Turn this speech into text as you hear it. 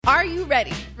Are you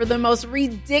ready for the most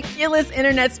ridiculous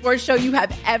internet sports show you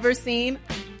have ever seen?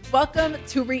 Welcome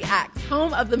to Reacts,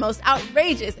 home of the most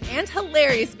outrageous and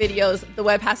hilarious videos the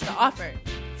web has to offer.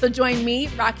 So join me,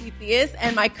 Rocky Theus,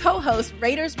 and my co-host,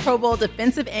 Raiders Pro Bowl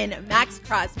defensive end Max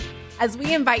Crosby, as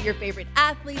we invite your favorite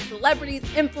athletes, celebrities,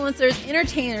 influencers,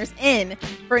 entertainers in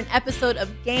for an episode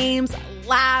of games,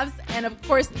 laughs, and of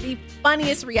course, the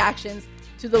funniest reactions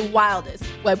to the wildest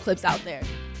web clips out there.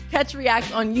 Catch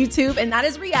Reacts on YouTube, and that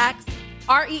is Reacts,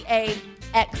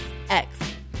 REAXX.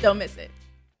 Don't miss it.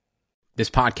 This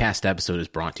podcast episode is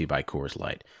brought to you by Coors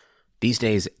Light. These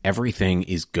days, everything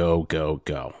is go, go,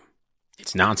 go.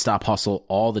 It's nonstop hustle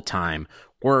all the time.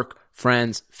 Work,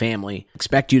 friends, family,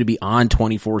 expect you to be on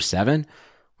 24/7.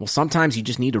 Well, sometimes you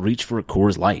just need to reach for a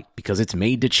Coors Light because it's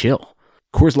made to chill.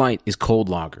 Coors Light is cold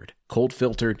lagered, cold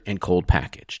filtered, and cold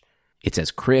packaged. It's as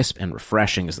crisp and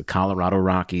refreshing as the Colorado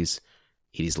Rockies.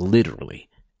 It is literally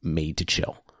made to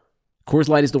chill. Coors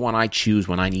Light is the one I choose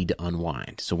when I need to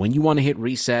unwind. So when you want to hit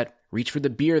reset, reach for the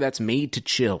beer that's made to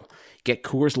chill. Get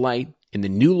Coors Light in the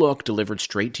new look delivered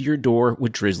straight to your door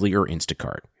with Drizzly or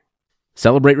Instacart.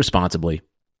 Celebrate responsibly.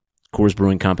 Coors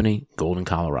Brewing Company, Golden,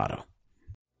 Colorado.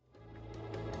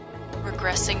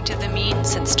 Regressing to the mean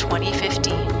since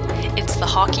 2015, it's the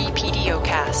Hockey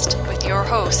PDOcast with your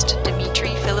host, Dmitry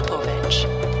Filipovich.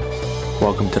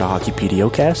 Welcome to the Hockey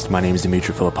PDOcast. My name is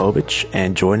Dmitry Filipovich,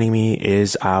 and joining me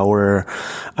is our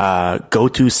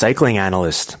go-to cycling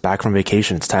analyst back from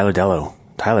vacation. It's Tyler Dello.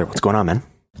 Tyler, what's going on, man?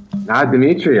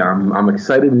 Dimitri, I'm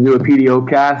excited to do a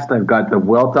PDOcast. I've got the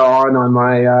Vuelta on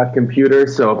my computer,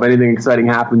 so if anything exciting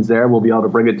happens there, we'll be able to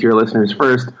bring it to your listeners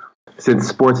first,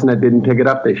 since Sportsnet didn't pick it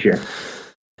up this year.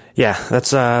 Yeah,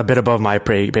 that's a bit above my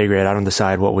pay grade. I don't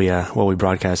decide what we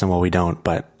broadcast and what we don't.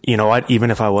 But you know what?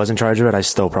 Even if I was in charge of it, I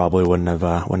still probably wouldn't have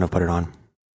put it on.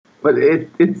 But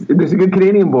there's a good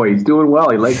Canadian boy. He's doing well.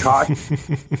 He likes hockey.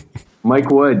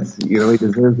 Mike Woods, he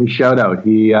deserves a shout out.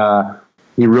 He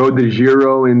rode the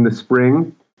Giro in the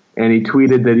spring, and he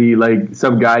tweeted that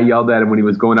some guy yelled at him when he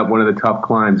was going up one of the tough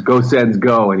climbs, "Go Sens,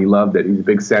 go!" and he loved it. He's a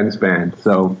big Sens fan.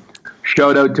 So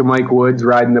shout out to Mike Woods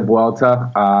riding the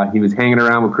Vuelta. He was hanging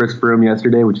around with Chris Froome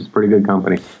yesterday, which is pretty good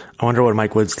company. I wonder what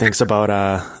Mike Woods thinks about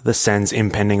the Sens'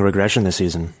 impending regression this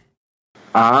season.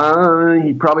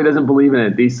 He probably doesn't believe in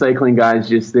it. These cycling guys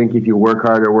just think if you work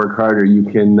harder, you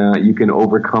can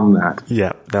overcome that.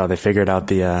 Yeah, no, they figured out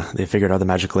the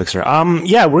magic elixir.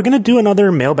 Yeah, we're gonna do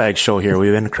another mailbag show here.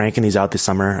 We've been cranking these out this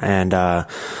summer, and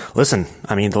listen,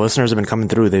 I mean, the listeners have been coming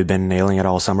through. They've been nailing it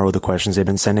all summer with the questions they've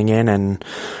been sending in, and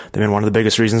they've been one of the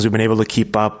biggest reasons we've been able to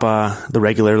keep up the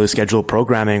regularly scheduled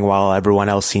programming while everyone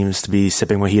else seems to be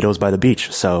sipping mojitos by the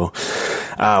beach. So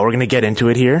we're gonna get into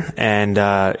it here, and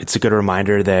it's a good reminder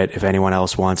that if anyone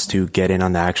else wants to get in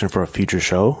on the action for a future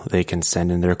show, they can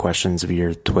send in their questions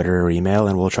via Twitter or email,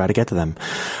 and we'll try to get to them.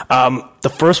 The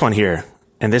first one here,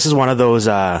 and this is one of those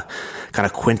kind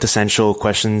of quintessential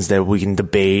questions that we can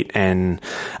debate and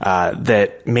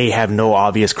that may have no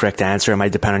obvious correct answer. It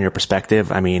might depend on your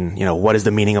perspective. I mean, what is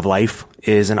the meaning of life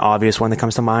is an obvious one that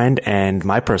comes to mind. And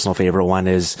my personal favorite one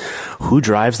is, who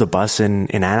drives the bus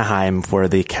in Anaheim for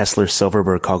the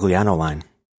Kessler-Silverberg-Cogliano line?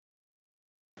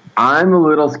 I'm a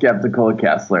little skeptical of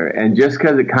Kessler, and just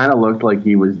because it kind of looked like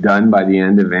he was done by the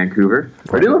end of Vancouver.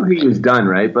 Or it didn't look like he was done,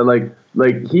 right? But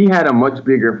like he had a much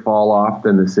bigger fall off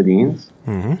than the Sedins.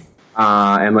 Mm-hmm.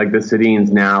 And the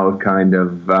Sedins now have kind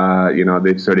of,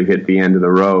 they've sort of hit the end of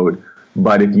the road.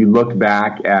 But if you look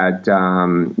back at,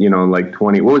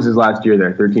 20, what was his last year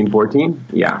there? 13, 14?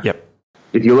 Yeah. Yep.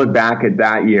 If you look back at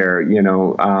that year,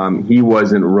 he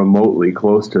wasn't remotely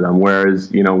close to them. Whereas,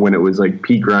 when it was like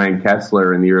peak Ryan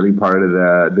Kessler in the early part of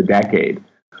the decade,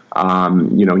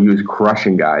 he was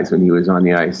crushing guys when he was on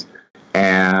the ice.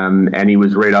 And he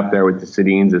was right up there with the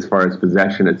Sedins as far as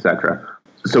possession, etc.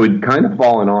 So he'd kind of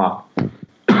fallen off.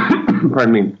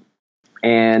 Pardon me.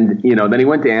 And, then he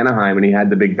went to Anaheim and he had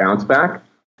the big bounce back.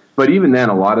 But even then,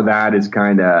 a lot of that is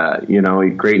kind of,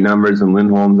 great numbers and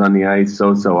Lindholm's on the ice,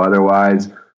 so otherwise.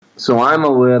 So I'm a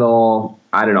little,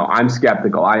 I don't know, I'm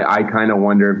skeptical. I kind of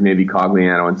wonder if maybe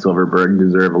Cogliano and Silverberg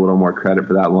deserve a little more credit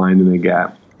for that line than they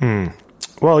get.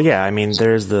 Well, yeah, I mean,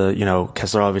 there's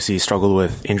Kessler obviously struggled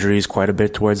with injuries quite a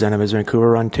bit towards the end of his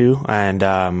Vancouver run too, and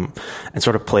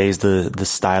sort of plays the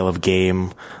style of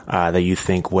game that you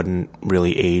think wouldn't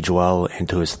really age well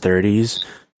into his 30s,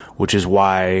 which is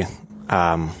why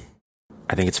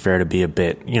I think it's fair to be a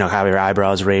bit, have your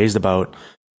eyebrows raised about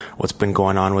what's been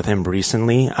going on with him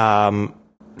recently.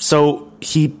 So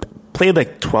he played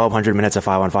 1,200 minutes of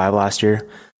 5-on-5 last year,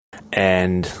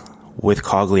 and with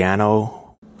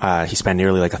Cogliano, He spent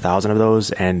nearly like 1,000 of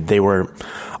those, and they were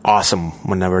awesome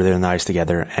whenever they're in the ice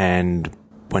together. And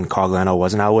when Cogliano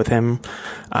wasn't out with him,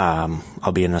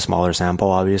 albeit in a smaller sample,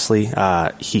 obviously, his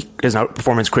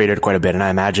outperformance created quite a bit. And I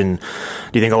imagine, do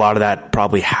you think a lot of that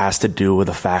probably has to do with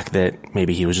the fact that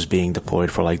maybe he was just being deployed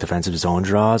for like defensive zone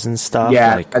draws and stuff?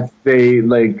 Yeah, I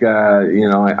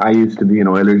used to be an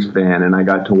Oilers fan, and I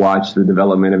got to watch the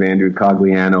development of Andrew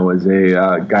Cogliano as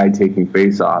a guy taking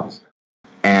faceoffs,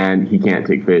 and he can't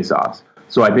take faceoffs.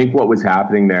 So I think what was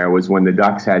happening there was when the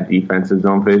Ducks had defensive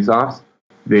zone faceoffs,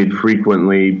 they'd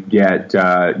frequently get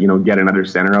another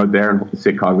center out there and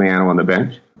sit Cogliano on the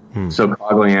bench. So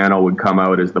Cogliano would come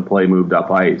out as the play moved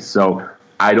up ice. So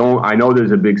I know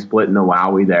there's a big split in the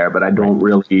Wowie there, but I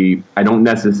don't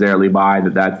necessarily buy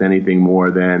that that's anything more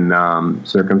than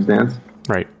circumstance.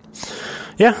 Right.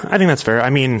 Yeah, I think that's fair. I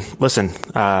mean, listen,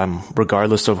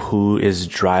 regardless of who is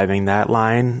driving that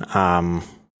line,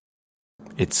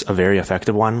 it's a very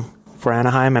effective one for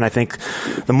Anaheim. And I think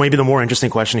maybe the more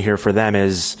interesting question here for them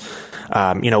is,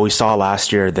 we saw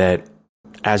last year that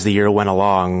as the year went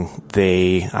along,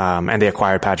 they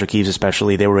acquired Patrick Eaves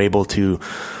especially, they were able to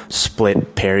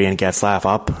split Perry and Getzlaf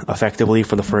up effectively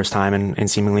for the first time in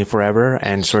seemingly forever,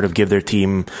 and sort of give their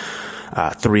team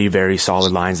three very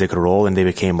solid lines they could roll, and they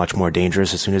became much more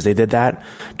dangerous as soon as they did that.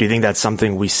 Do you think that's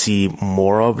something we see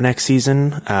more of next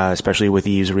season, especially with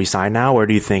Eaves re-signed now, or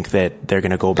do you think that they're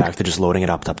going to go back to just loading it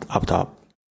up top?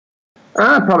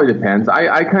 It probably depends.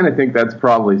 I kind of think that's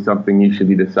probably something you should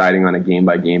be deciding on a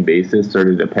game-by-game basis, sort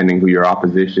of depending who your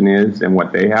opposition is and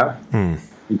what they have.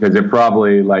 Because it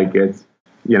probably, it's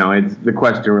the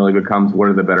question really becomes, what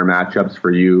are the better matchups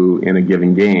for you in a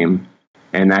given game?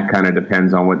 And that kind of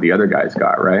depends on what the other guys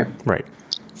got, right? Right.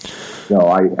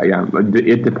 So,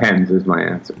 it depends is my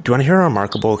answer. Do you want to hear a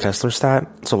remarkable Kessler stat?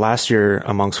 So last year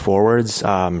amongst forwards,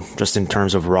 just in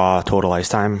terms of raw total ice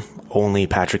time, only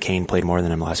Patrick Kane played more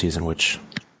than him last season, which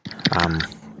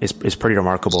is pretty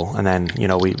remarkable. And then, you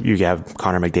have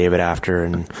Connor McDavid after,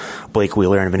 and Blake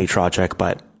Wheeler and Vinny Trocheck,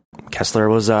 but Kessler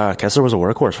was a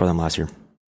workhorse for them last year.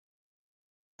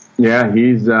 Yeah,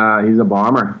 he's a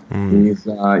bomber. He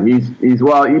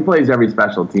plays every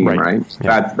special team, right?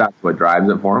 Yeah. That's what drives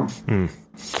it for him.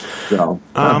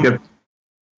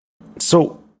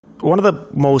 So one of the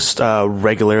most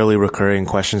regularly recurring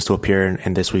questions to appear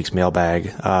in this week's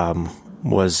mailbag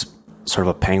was sort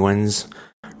of a Penguins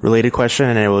related question,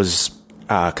 and it was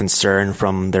concern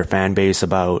from their fan base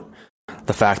about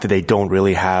the fact that they don't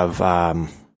really have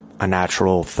a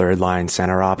natural third line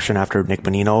center option after Nick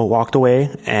Bonino walked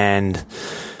away. And,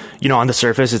 on the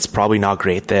surface, it's probably not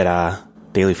great that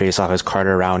Daily Faceoff has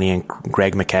Carter Rowney and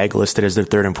Greg McKegg listed as their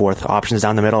third and fourth options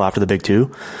down the middle after the big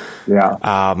two.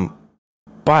 Yeah.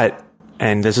 But,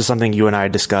 and this is something you and I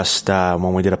discussed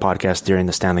when we did a podcast during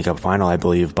the Stanley Cup final, I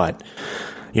believe, but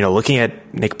looking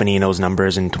at Nick Bonino's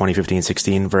numbers in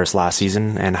 2015-16 versus last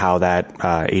season, and how that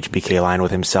HBK line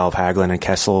with himself, Hagelin, and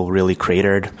Kessel really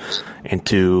cratered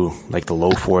into the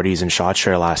low 40s in shot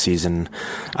share last season.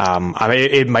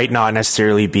 It might not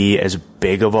necessarily be as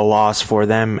big of a loss for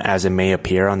them as it may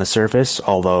appear on the surface,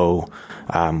 although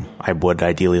I would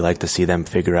ideally like to see them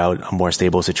figure out a more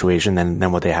stable situation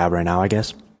than what they have right now, I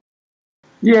guess.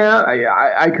 Yeah,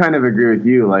 I kind of agree with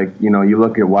you. You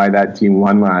look at why that team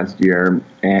won last year,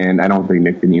 and I don't think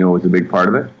Nick Bonino was a big part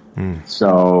of it.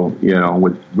 So,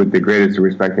 with the greatest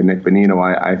respect to Nick Bonino,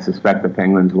 I suspect the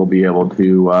Penguins will be able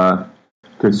to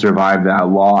survive that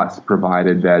loss,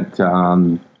 provided that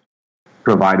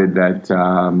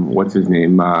what's his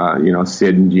name,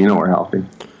 Sid and Gino are healthy.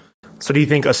 So do you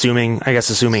think, assuming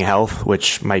health,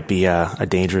 which might be a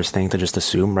dangerous thing to just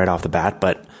assume right off the bat,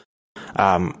 but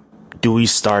do we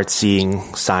start seeing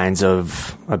signs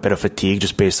of a bit of fatigue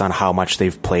just based on how much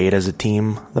they've played as a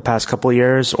team the past couple of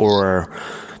years? Or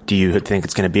do you think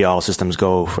it's going to be all systems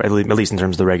go, at least in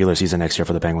terms of the regular season next year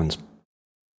for the Penguins?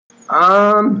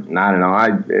 I don't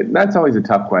know. That's always a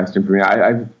tough question for me.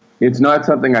 It's not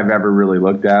something I've ever really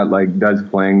looked at. Does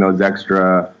playing those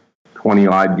extra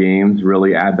 20-odd games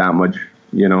really add that much,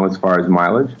 as far as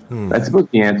mileage? I suppose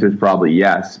the answer is probably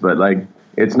yes, but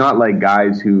it's not like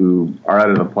guys who are out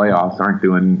of the playoffs aren't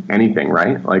doing anything,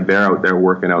 right? They're out there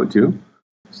working out too.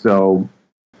 So,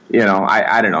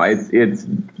 I don't know. It's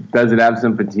does it have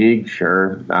some fatigue?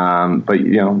 Sure. But,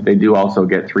 they do also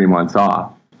get 3 months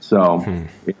off. So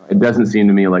it doesn't seem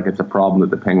to me like it's a problem that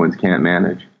the Penguins can't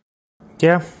manage.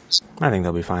 Yeah, I think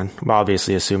they'll be fine. Well,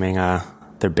 obviously, assuming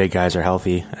their big guys are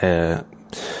healthy.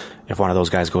 If one of those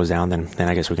guys goes down, then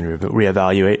I guess we can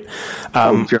reevaluate.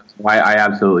 Sure. I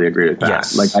absolutely agree with that.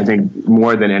 Yes. I think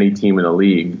more than any team in the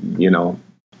league,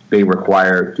 they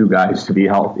require two guys to be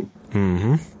healthy.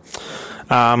 Mm-hmm.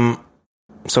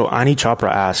 So Ani Chopra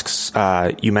asks,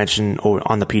 you mentioned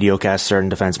on the PDO cast certain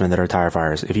defensemen that are tire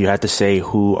fires. If you had to say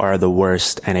who are the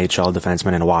worst NHL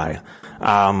defensemen and why,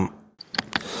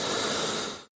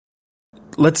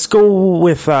 let's go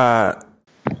with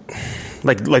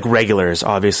like regulars.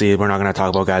 Obviously, we're not going to talk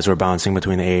about guys who are bouncing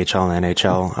between the AHL and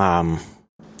NHL.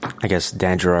 I guess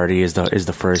Dan Girardi is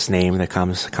the first name that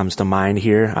comes to mind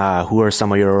here. Who are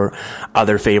some of your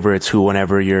other favorites who,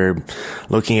 whenever you're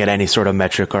looking at any sort of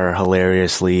metric, are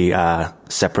hilariously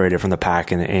separated from the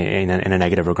pack in a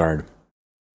negative regard?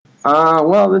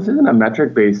 Well, this isn't a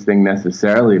metric-based thing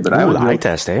necessarily, but I was eye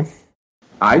test, eh?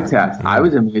 Eye test. I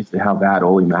was amazed at how bad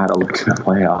Olli Määttä looked in the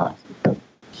playoffs.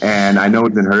 And I know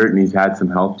he's been hurt and he's had some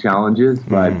health challenges,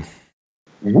 but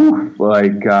woof,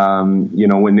 like when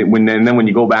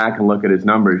you go back and look at his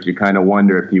numbers, you kind of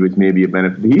wonder if he was maybe a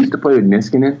benefit. He used to play with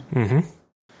Niskanen. Mm-hmm.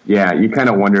 Yeah, you kind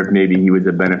of wonder if maybe he was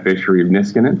a beneficiary of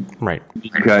Niskanen, right?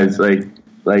 Because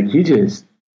like he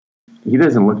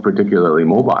doesn't look particularly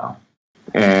mobile,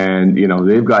 and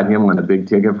they've got him on a big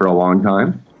ticket for a long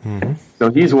time. Mm-hmm.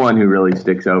 So he's one who really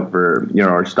sticks out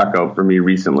or stuck out for me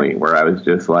recently, where I was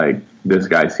just like, this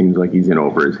guy seems like he's in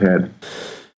over his head.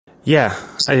 Yeah,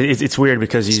 it's weird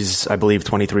because he's, I believe,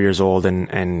 23 years old,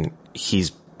 and he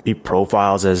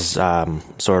profiles as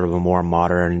sort of a more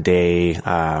modern day,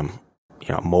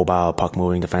 mobile puck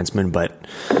moving defenseman. But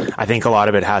I think a lot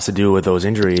of it has to do with those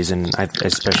injuries, and I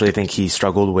especially think he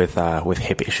struggled with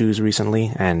hip issues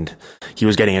recently, and he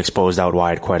was getting exposed out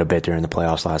wide quite a bit during the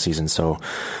playoffs last season. So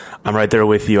I'm right there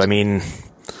with you. I mean,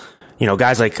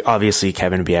 guys like obviously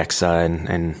Kevin Bieksa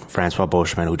and Francois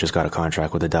Beauchemin, who just got a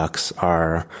contract with the Ducks,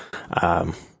 are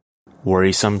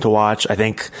worrisome to watch, I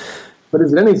think. But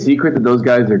is it any secret that those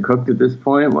guys are cooked at this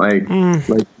point? Like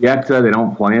Bieksa, they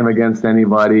don't play him against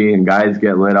anybody, and guys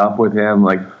get lit up with him.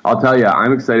 Like, I'll tell you,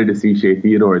 I'm excited to see Shea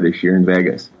Theodore this year in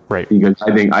Vegas, right? Because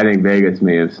I think Vegas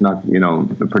may have snuck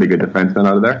a pretty good defenseman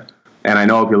out of there. And I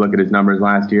know if you look at his numbers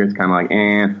last year, it's kind of like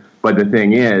But the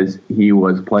thing is, he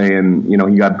was playing,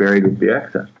 he got buried with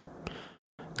Bieksa.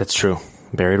 That's true.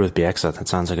 Buried with Bieksa. That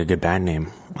sounds like a good band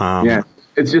name. Yeah.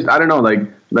 It's just, I don't know,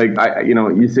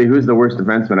 you say, who's the worst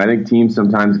defenseman? I think teams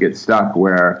sometimes get stuck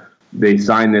where they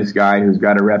sign this guy who's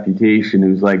got a reputation,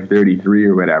 who's like 33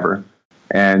 or whatever.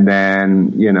 And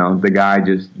then, the guy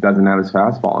just doesn't have his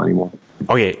fastball anymore.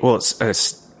 Okay. Well,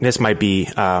 this might be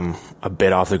a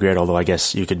bit off the grid, although I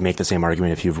guess you could make the same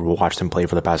argument if you've watched him play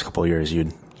for the past couple of years.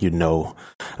 You'd know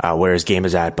where his game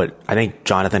is at. But I think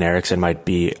Jonathan Ericsson might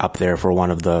be up there for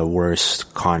one of the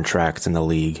worst contracts in the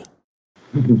league.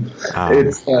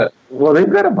 It's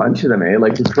they've got a bunch of them, eh?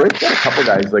 Like Detroit's got a couple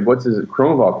guys. Like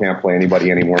Kronwall can't play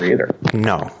anybody anymore either.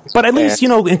 No, but at least in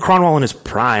Kronwall in his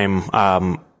prime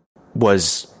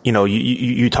was.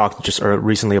 You talked just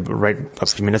recently, right a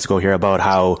few minutes ago here, about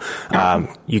how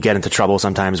you get into trouble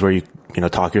sometimes where you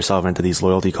talk yourself into these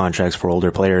loyalty contracts for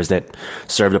older players that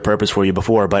served a purpose for you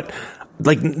before. But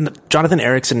like Jonathan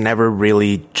Ericsson never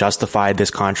really justified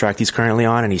this contract he's currently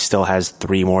on, and he still has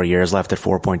 3 more years left at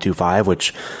 4.25,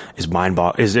 which is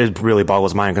really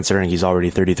boggles mind considering he's already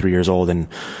 33 years old, and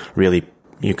really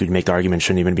you could make the argument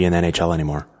shouldn't even be in the NHL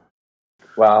anymore.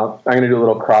 Well, I'm going to do a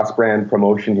little cross-brand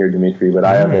promotion here, Dimitri, but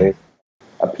I have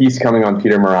a piece coming on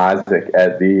Peter Mrazek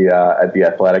at the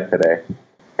Athletic today.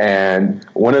 And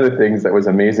one of the things that was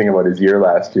amazing about his year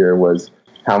last year was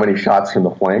how many shots from the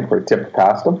flank were tipped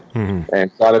past him. Mm-hmm.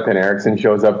 And Jonathan Ericsson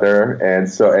shows up there, and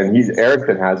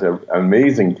Ericsson has an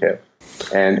amazing tip.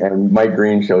 And Mike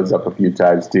Green shows up a few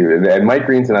times too. And Mike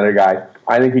Green's another guy.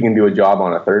 I think he can do a job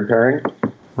on a third pairing.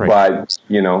 Right. But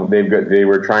they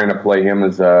were trying to play him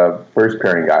as a first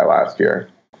pairing guy last year,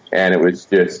 and it was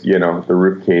just the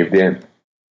roof caved in.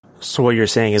 So what you're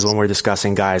saying is when we're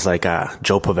discussing guys like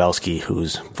Joe Pavelski,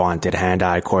 whose vaunted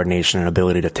hand-eye coordination and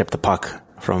ability to tip the puck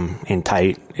from in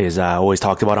tight is always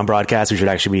talked about on broadcast, we should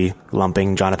actually be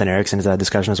lumping Jonathan Ericsson into that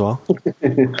discussion as well?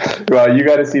 Well, you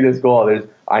got to see this goal.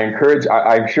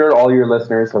 I'm sure all your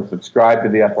listeners have subscribed to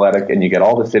The Athletic, and you get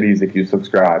all the cities if you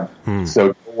subscribe.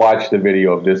 So go watch the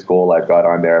video of this goal I've got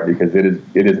on there, because it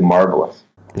is marvelous.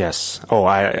 Yes. Oh,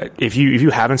 if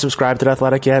you haven't subscribed to The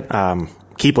Athletic yet,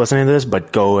 keep listening to this,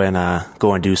 but go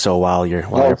and do so while you're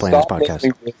playing this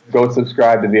podcast. Go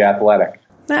subscribe to The Athletic.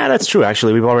 Nah, that's true.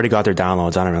 Actually, we've already got their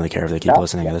downloads. I don't really care if they keep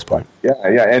listening at this point. Yeah,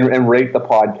 and rate the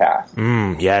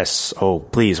podcast. Yes. Oh,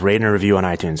 please rate and review on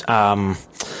iTunes.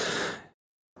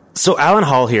 So Alan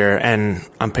Hall here, and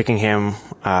I'm picking him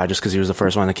just because he was the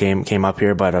first one that came up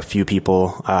here, but a few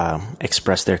people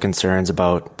expressed their concerns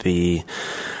about the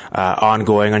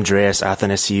ongoing Andreas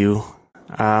Athanasiou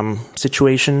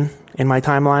situation in my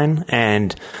timeline,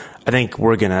 and I think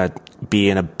we're going to be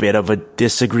in a bit of a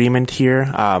disagreement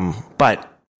here. But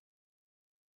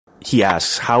he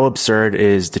asks, how absurd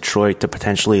is Detroit to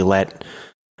potentially let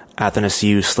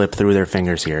Athanasiou slip through their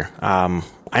fingers here?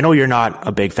 I know you're not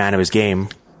a big fan of his game,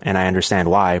 and I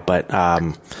understand why, but I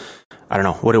don't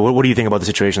know. What do you think about the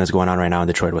situation that's going on right now in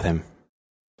Detroit with him?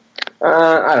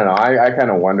 I don't know. I kind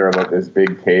of wonder about this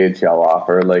big KHL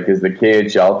offer. Like, is the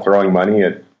KHL throwing money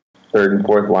at third and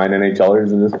fourth line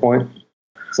NHLers at this point?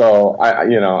 So I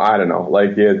don't know.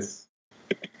 Like, it's,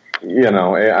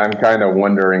 I'm kind of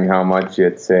wondering how much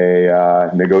it's a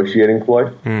negotiating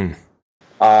ploy.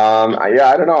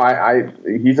 I don't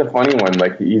know. He's a funny one.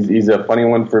 Like, he's a funny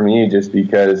one for me just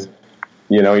because,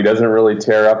 he doesn't really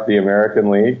tear up the American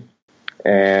League,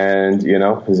 and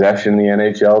possession in the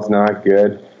NHL is not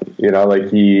good.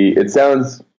 It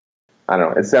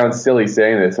sounds silly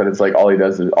saying this, but it's like all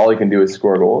he can do is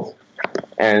score goals.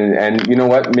 And you know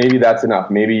what? Maybe that's enough.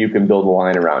 Maybe you can build a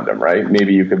line around him, right?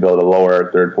 Maybe you could build a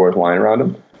lower third, fourth line around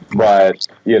him. But,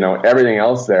 everything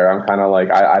else there, I'm kind of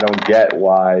like, I don't get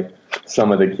why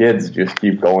some of the kids just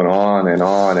keep going on and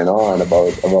on and on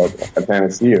about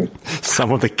Athanasiou.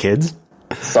 Some of the kids?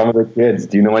 Some of the kids.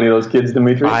 Do you know any of those kids,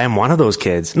 Dimitri? I am one of those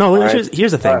kids. No,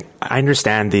 here's the thing. I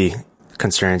understand the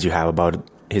concerns you have about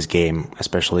his game,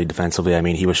 especially defensively. I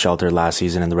mean, he was sheltered last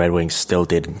season, and the Red Wings still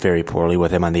did very poorly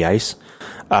with him on the ice.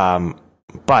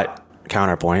 But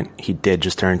counterpoint, he did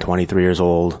just turn 23 years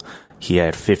old. He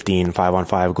had 15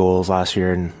 5-on-5 goals last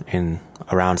year in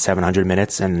around 700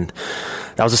 minutes, and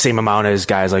that was the same amount as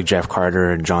guys like Jeff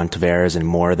Carter and John Tavares, and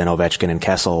more than Ovechkin and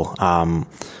Kessel. And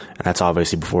that's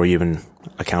obviously before you even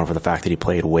account for the fact that he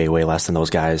played way, way less than those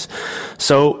guys.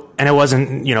 So, and it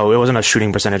wasn't a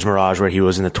shooting percentage mirage where he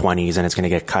was in the 20s and it's going to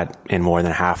get cut in more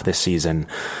than half this season.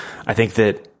 I think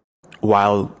that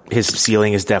while his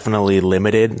ceiling is definitely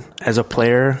limited as a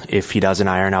player, if he doesn't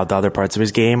iron out the other parts of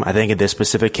his game, I think in this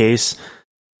specific case,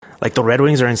 like, the Red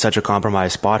Wings are in such a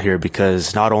compromised spot here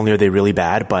because not only are they really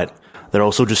bad, but they're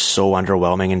also just so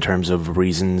underwhelming in terms of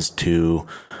reasons to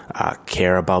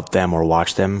care about them or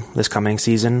watch them this coming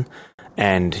season.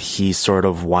 And he's sort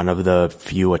of one of the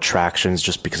few attractions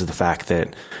just because of the fact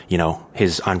that,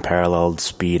 his unparalleled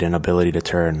speed and ability to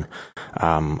turn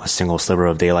a single sliver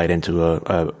of daylight into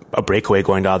a breakaway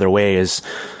going the other way is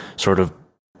sort of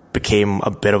became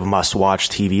a bit of must-watch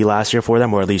TV last year for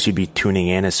them, or at least you'd be tuning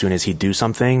in as soon as he'd do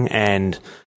something. And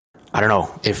I don't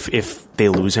know, if they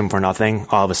lose him for nothing,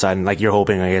 all of a sudden, like, you're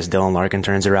hoping, I guess, Dylan Larkin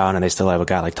turns around and they still have a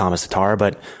guy like Thomas Tatar,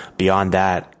 but beyond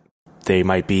that, they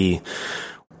might be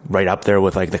right up there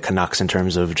with, like, the Canucks in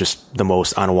terms of just the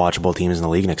most unwatchable teams in the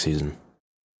league next season.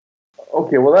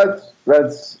 Okay, well,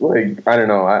 that's like, I don't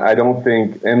know. I don't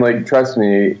think, and, like, trust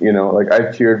me, like,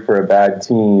 I've cheered for a bad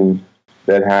team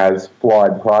that has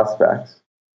flawed prospects.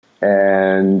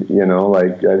 And,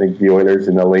 like, I think the Oilers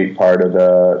in the late part of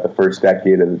the first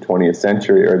decade of the 20th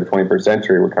century or the 21st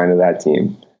century were kind of that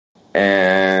team.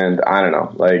 And I don't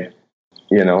know, like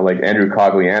Andrew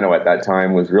Cogliano at that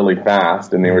time was really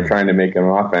fast, and they were trying to make him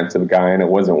an offensive guy, and it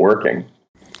wasn't working.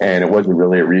 And it wasn't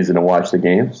really a reason to watch the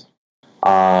games.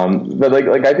 But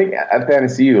like I think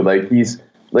Athanasiou, like, he's,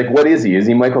 like, what is he? Is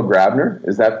he Michael Grabner?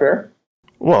 Is that fair?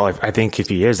 Well, I think if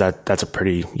he is, that's a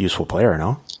pretty useful player,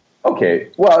 no? Okay,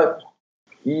 well,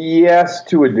 yes,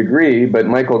 to a degree, but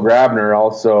Michael Grabner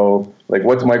also, like,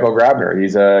 what's Michael Grabner?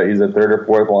 He's a third or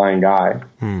fourth line guy.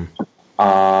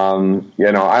 I don't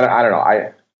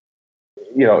know.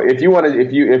 If you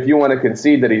want to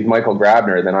concede that he's Michael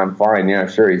Grabner, then I'm fine. Yeah,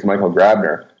 sure, he's Michael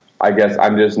Grabner. I guess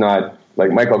I'm just not,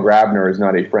 like, Michael Grabner is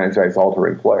not a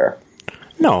franchise-altering player.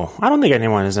 No, I don't think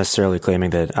anyone is necessarily claiming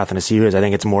that Athanasiou is. I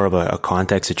think it's more of a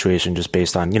context situation just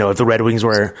based on, if the Red Wings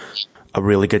were a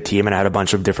really good team and had a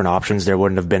bunch of different options, there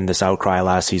wouldn't have been this outcry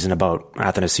last season about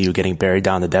Athanasiou getting buried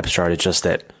down the depth chart. It's just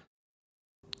that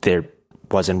there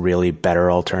wasn't really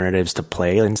better alternatives to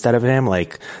play instead of him.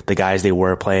 Like, the guys they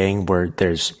were playing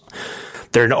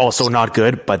they're also not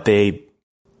good, but they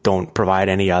don't provide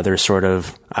any other sort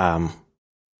of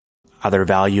other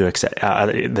value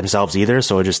themselves either.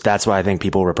 So that's why I think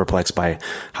people were perplexed by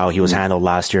how he was handled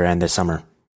last year and this summer.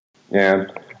 Yeah,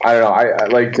 I don't know. I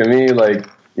like, to me, like,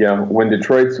 when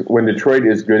Detroit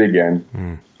is good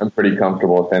again, I'm pretty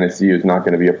comfortable if Athanasiou is not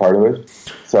going to be a part of it.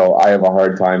 So I have a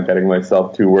hard time getting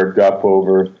myself too worked up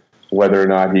over whether or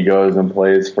not he goes and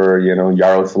plays for,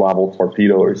 Yaroslavl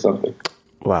Torpedo or something.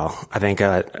 Well, I think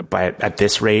at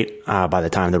this rate, by the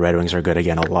time the Red Wings are good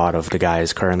again, a lot of the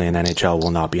guys currently in the NHL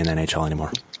will not be in the NHL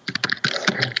anymore.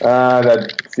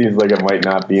 That seems like it might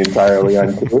not be entirely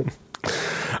untrue.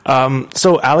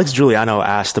 So Alex Giuliano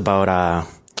asked about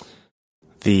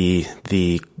the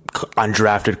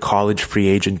undrafted college free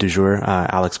agent du jour,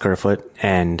 Alex Kerfoot,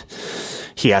 and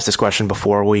he asked this question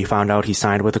before we found out he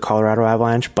signed with the Colorado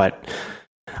Avalanche. But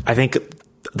I think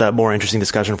the more interesting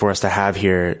discussion for us to have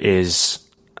here is,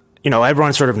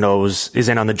 everyone sort of is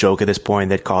in on the joke at this point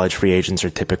that college free agents are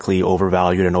typically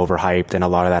overvalued and overhyped, and a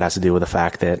lot of that has to do with the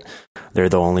fact that they're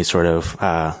the only sort of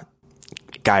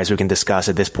guys who can discuss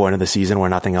at this point of the season where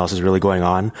nothing else is really going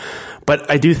on.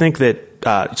 But I do think that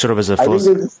sort of as a... I think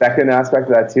there's a second aspect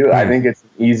of that too. Mm-hmm. I think it's an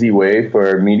easy way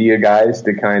for media guys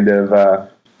to kind of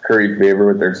curry favor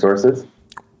with their sources.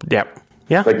 Yep.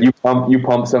 Yeah. Like you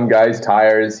pump some guy's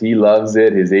tires, he loves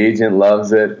it, his agent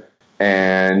loves it,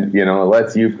 and it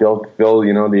lets you fill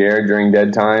the air during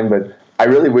dead time. But I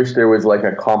really wish there was like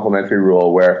a complimentary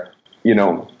rule where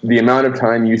the amount of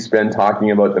time you spend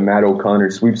talking about the Matt O'Connor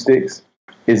sweepstakes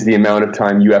is the amount of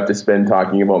time you have to spend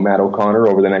talking about Matt O'Connor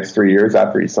over the next 3 years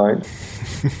after he signed.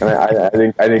 And I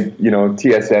think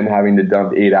TSN having to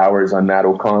dump 8 hours on Matt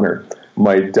O'Connor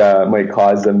might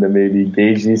cause them to maybe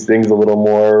gauge these things a little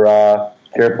more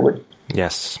carefully.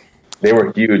 Yes. They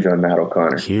were huge on Matt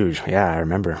O'Connor. Huge. Yeah, I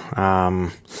remember.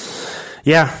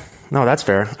 Yeah. No, that's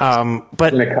fair. But I'm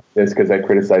going to cut this because I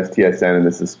criticized TSN and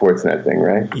this is Sportsnet thing,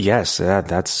 right? Yes.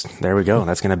 There we go.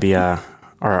 That's going to be our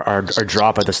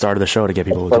drop at the start of the show to get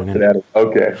people to tune in.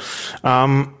 Okay.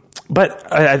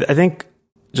 But I think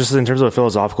just in terms of a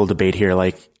philosophical debate here,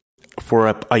 like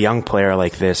for a young player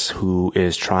like this who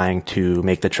is trying to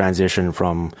make the transition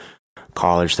from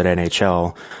college to the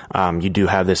NHL, you do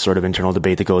have this sort of internal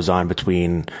debate that goes on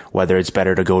between whether it's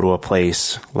better to go to a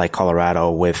place like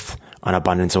Colorado with an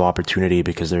abundance of opportunity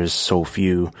because there's so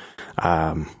few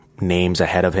names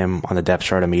ahead of him on the depth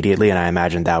chart immediately. And I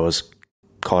imagine that was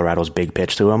Colorado's big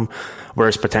pitch to him,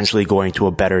 whereas potentially going to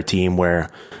a better team where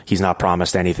he's not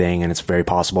promised anything and it's very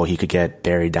possible he could get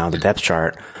buried down the depth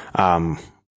chart.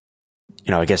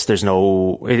 I guess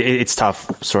it's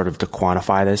tough sort of to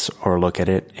quantify this or look at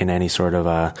it in any sort of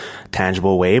a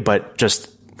tangible way, but just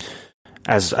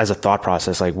as a thought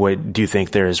process, like what do you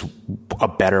think there's a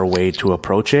better way to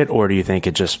approach it, or do you think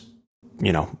it just,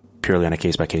 purely on a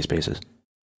case by case basis?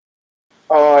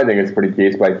 Oh, I think it's pretty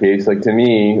case by case. Like to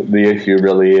me, the issue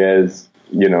really is,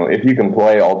 if you can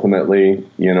play, ultimately,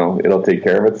 it'll take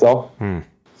care of itself.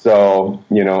 So,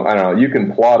 I don't know, you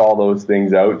can plot all those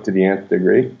things out to the nth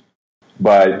degree,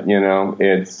 but,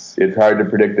 it's hard to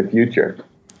predict the future.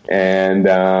 And,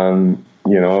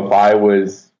 if I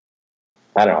was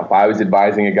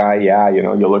advising a guy,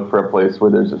 you look for a place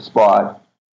where there's a spot.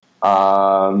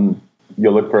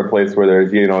 You'll look for a place where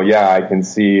there's, I can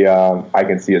see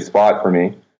a spot for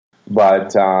me.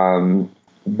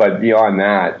 But beyond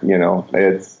that,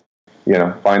 it's,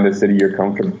 find the city you're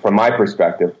comfortable, from my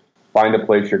perspective, find a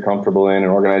place you're comfortable in, an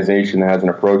organization that has an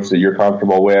approach that you're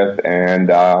comfortable with, and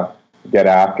get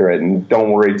after it. And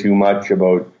don't worry too much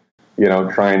about,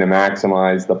 trying to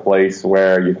maximize the place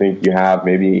where you think you have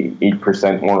maybe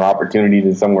 8% more opportunity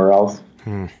than somewhere else.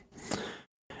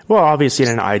 Well, obviously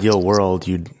in an ideal world,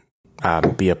 you'd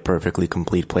be a perfectly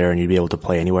complete player and you'd be able to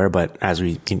play anywhere. But as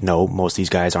we know, most of these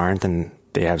guys aren't, and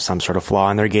they have some sort of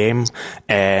flaw in their game.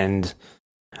 And,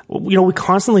 we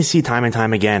constantly see time and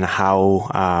time again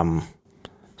how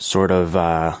sort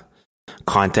of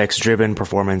context-driven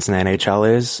performance in the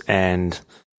NHL is. And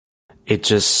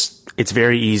it's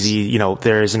very easy.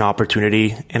 There is an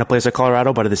opportunity in a place like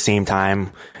Colorado, but at the same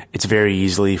time, it's very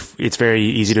easy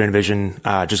to envision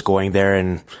just going there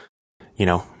and,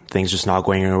 things just not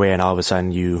going your way, and all of a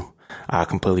sudden you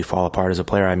completely fall apart as a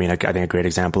player. I mean, I think a great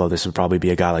example of this would probably be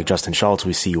a guy like Justin Schultz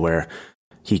we see, where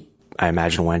I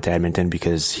imagine went to Edmonton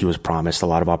because he was promised a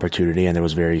lot of opportunity and there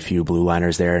was very few blue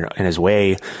liners there in his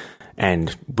way.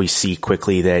 And we see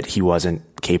quickly that he wasn't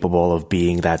capable of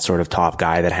being that sort of top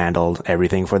guy that handled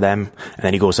everything for them. And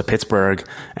then he goes to Pittsburgh,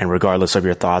 and regardless of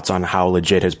your thoughts on how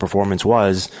legit his performance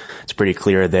was, it's pretty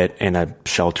clear that in a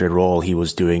sheltered role, he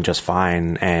was doing just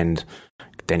fine. And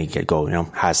then he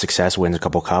has success, wins a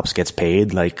couple cups, gets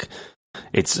paid.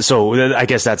 So I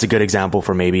guess that's a good example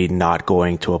for maybe not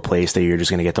going to a place that you're just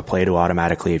going to get to play to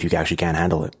automatically if you actually can't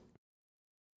handle it.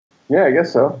 Yeah, I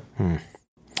guess so.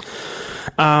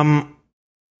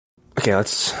 Okay,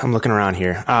 I'm looking around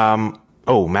here.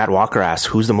 Matt Walker asks,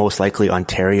 who's the most likely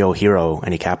Ontario hero?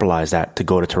 And he capitalized that to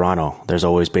go to Toronto. There's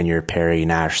always been your Perry,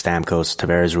 Nash, Stamkos,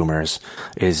 Tavares rumors.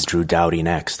 Is Drew Doughty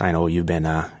next? I know you've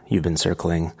been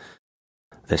circling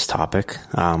this topic.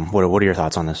 What are your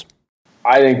thoughts on this?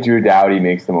 I think Drew Doughty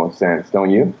makes the most sense, don't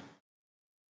you?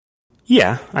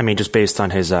 Yeah, I mean, just based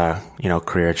on his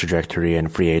career trajectory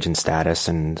and free agent status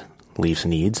and Leafs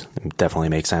needs, it definitely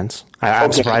makes sense.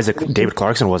 I'm surprised that David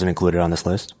Clarkson wasn't included on this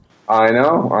list. I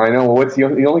know. Well, he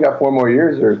only got 4 more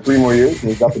years or 3 more years,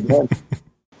 and he's up again.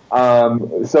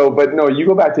 But no, you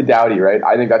go back to Doughty, right?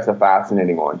 I think that's a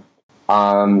fascinating one.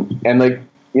 And like,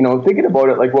 thinking about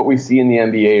it, like what we see in the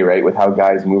NBA, right, with how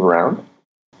guys move around.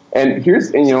 And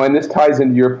and this ties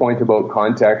into your point about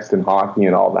context and hockey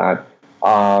and all that.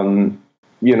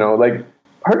 Like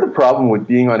part of the problem with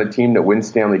being on a team that wins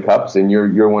Stanley Cups and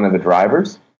you're one of the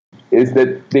drivers is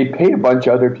that they pay a bunch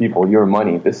of other people your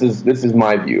money. This is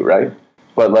my view, right?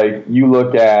 But like you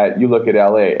look at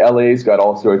LA. LA's got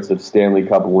all sorts of Stanley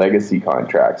Cup legacy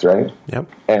contracts, right? Yep.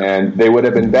 And they would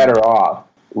have been better off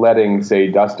letting, say,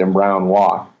 Dustin Brown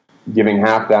walk, giving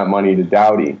half that money to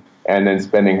Doughty, and then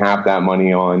spending half that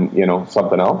money on,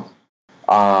 something else.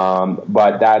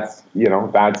 But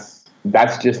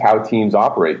that's just how teams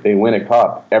operate. They win a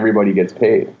cup, everybody gets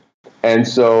paid. And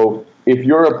so if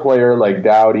you're a player like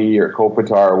Doughty or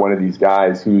Kopitar or one of these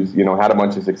guys who's, had a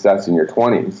bunch of success in your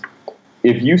 20s,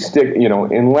 if you stick,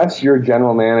 unless your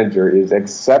general manager is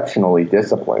exceptionally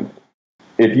disciplined,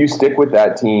 if you stick with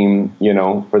that team,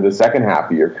 for the second half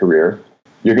of your career,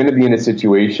 you're going to be in a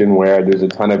situation where there's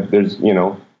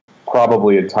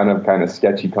probably a ton of kind of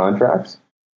sketchy contracts,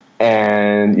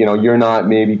 and you're not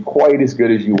maybe quite as good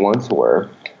as you once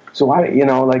were. So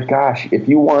gosh, if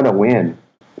you want to win,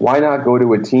 why not go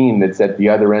to a team that's at the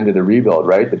other end of the rebuild,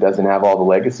 right? That doesn't have all the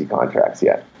legacy contracts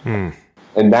yet. And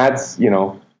that's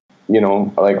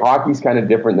like hockey's kind of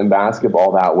different than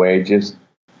basketball that way. Just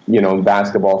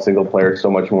basketball single player is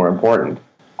so much more important.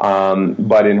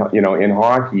 But in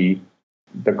hockey,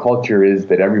 the culture is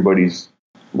that everybody's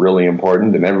really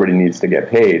important and everybody needs to get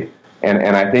paid.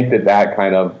 And I think that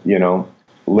kind of,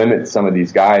 limits some of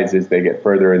these guys as they get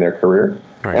further in their career.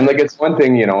 Right. And like, it's one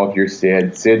thing, if you're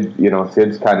Sid,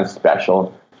 Sid's kind of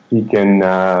special. He can,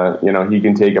 he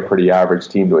can take a pretty average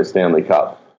team to a Stanley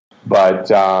Cup. But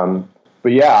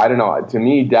yeah, I don't know. To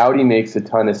me, Doughty makes a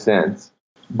ton of sense,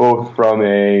 both from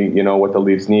a, what the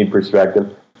Leafs need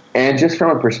perspective, and just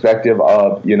from a perspective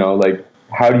of, like,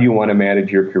 how do you want to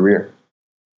manage your career?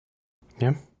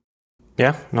 Yeah.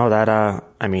 Yeah. No, that,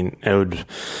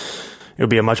 it would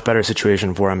be a much better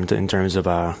situation for him in terms of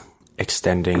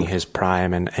extending his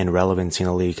prime and relevancy in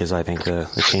the league, because I think the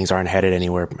Kings aren't headed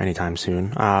anywhere anytime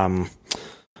soon.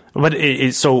 But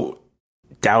so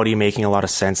Doughty making a lot of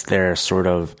sense there sort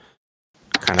of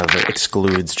kind of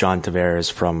excludes John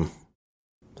Tavares from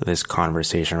this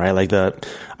conversation, right? Like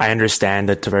I understand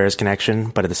the Tavares connection,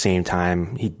 but at the same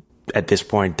time, he at this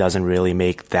point doesn't really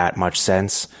make that much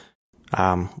sense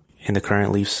in the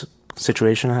current Leafs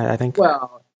situation, I think.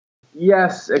 Well,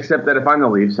 yes, except that if I'm the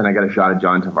Leafs and I got a shot at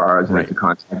John Tavares and it's a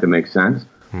contract that makes sense,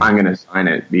 I'm going to sign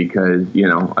it because,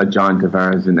 a John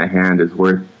Tavares in the hand is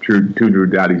worth two Drew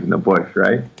Doughtys in the bush,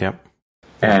 right? Yep.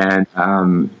 And,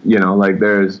 like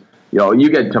there's, you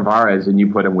get Tavares and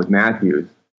you put him with Matthews.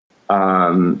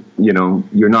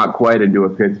 You're not quite into a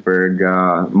Pittsburgh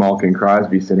Malkin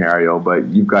Crosby scenario, but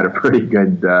you've got a pretty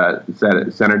good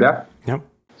center depth. Yep.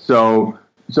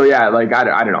 So yeah, like I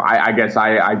don't know. I guess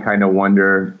I kind of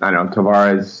wonder. I don't know.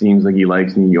 Tavares seems like he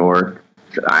likes New York.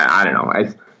 I don't know.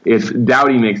 It's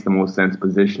Doughty makes the most sense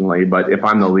positionally, but if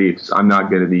I'm the Leafs, I'm not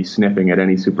going to be sniffing at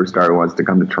any superstar who wants to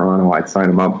come to Toronto. I'd sign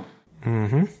him up.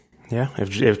 Mm-hmm. Yeah,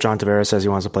 if John Tavares says he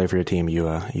wants to play for your team,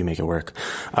 you make it work.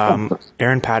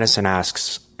 Aaron Patterson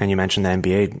asks, and you mentioned the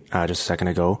NBA just a second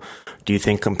ago, do you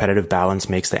think competitive balance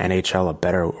makes the NHL a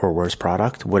better or worse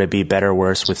product? Would it be better or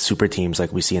worse with super teams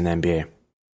like we see in the NBA?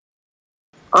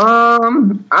 I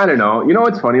don't know.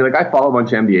 It's funny. Like, I follow a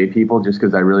bunch of NBA people just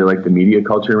because I really like the media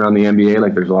culture around the NBA.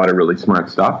 Like, there's a lot of really smart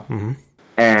stuff. Mm-hmm.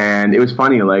 And it was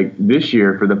funny. Like, this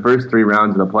year, for the first 3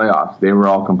 rounds of the playoffs, they were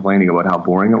all complaining about how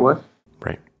boring it was.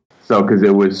 Right. So, because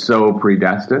it was so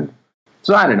predestined.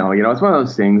 So, I don't know. It's one of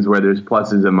those things where there's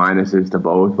pluses and minuses to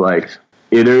both. Like,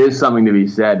 there is something to be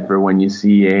said for when you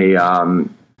see a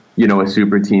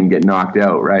super team get knocked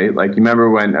out, right? Like, you remember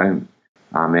when...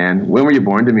 when were you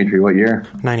born, Dimitri? What year?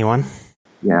 91.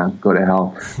 Yeah, go to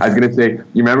hell. I was going to say,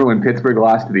 you remember when Pittsburgh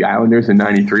lost to the Islanders in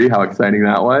 93? How exciting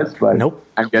that was? But nope.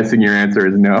 I'm guessing your answer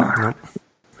is no. Nope.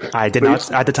 I did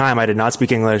not, at the time, I did not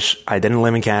speak English. I didn't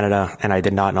live in Canada, and I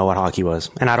did not know what hockey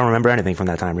was. And I don't remember anything from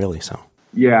that time, really. So.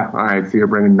 Yeah, all right, so you're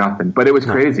bringing nothing. But it was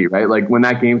crazy, right? Like, when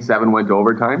that Game 7 went to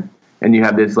overtime, and you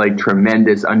have this, like,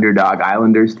 tremendous underdog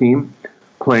Islanders team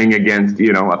playing against,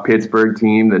 a Pittsburgh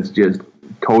team that's just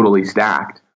totally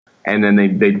stacked, and then they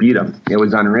beat them. It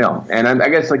was unreal. And I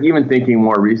guess, like, even thinking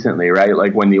more recently, right,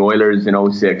 like when the Oilers in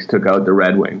 2006 took out the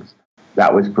Red Wings,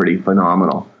 that was pretty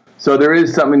phenomenal. So there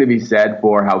is something to be said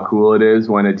for how cool it is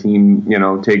when a team,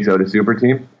 takes out a super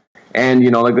team. And,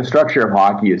 like, the structure of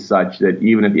hockey is such that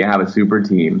even if you have a super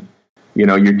team,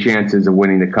 your chances of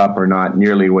winning the cup are not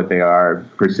nearly what they are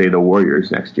for, say, the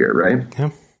Warriors next year, right?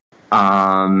 Yeah.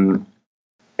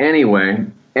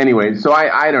 Anyway, so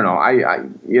I don't know.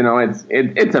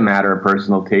 It's a matter of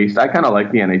personal taste. I kind of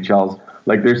like the NHL's.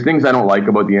 Like, there's things I don't like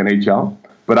about the NHL,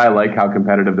 but I like how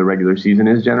competitive the regular season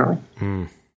is generally.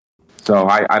 So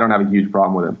I don't have a huge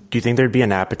problem with it. Do you think there'd be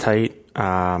an appetite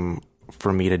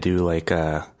for me to do like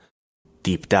a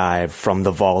deep dive from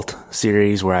the Vault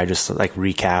series where I just like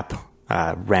recap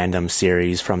random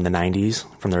series from the 90s,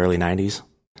 from the early 90s?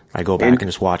 I go back and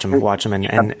just watch them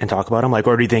and talk about them. Like,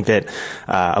 or do you think that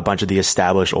a bunch of the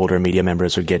established older media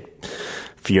members would get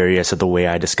furious at the way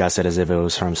I discuss it as if it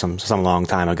was from some long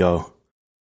time ago?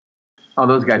 Oh,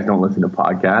 those guys don't listen to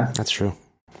podcasts. That's true.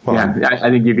 Well, yeah, I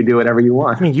think you can do whatever you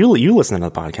want. I mean, you listen to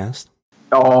the podcast.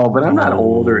 Oh, but I'm not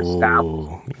older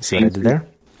established. See what I did there?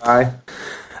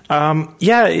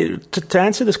 To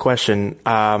answer this question,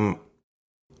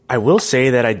 I will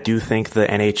say that I do think the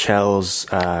NHL's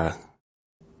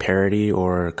parity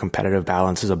or competitive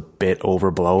balance is a bit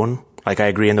overblown. Like, I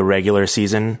agree in the regular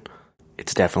season,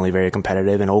 it's definitely very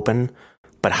competitive and open.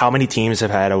 But how many teams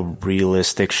have had a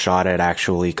realistic shot at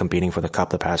actually competing for the cup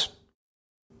the past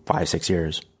 5-6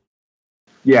 years?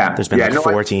 Yeah. There's been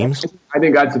four teams. I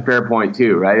think that's a fair point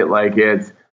too, right? Like,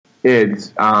 it's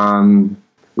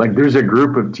like there's a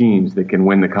group of teams that can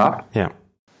win the cup. Yeah.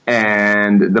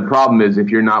 And the problem is, if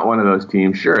you're not one of those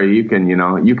teams, sure, you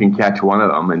can catch one of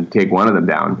them and take one of them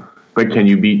down, but can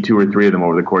you beat 2 or 3 of them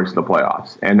over the course of the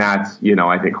playoffs? And that's,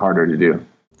 I think, harder to do.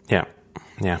 Yeah,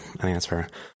 I think that's fair.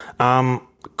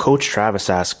 Coach Travis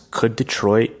asks, could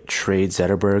Detroit trade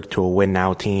Zetterberg to a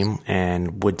win-now team,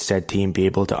 and would said team be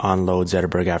able to unload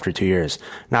Zetterberg after 2 years?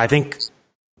 Now, I think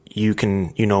you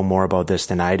know more about this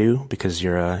than I do because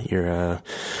you're a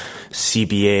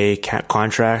CBA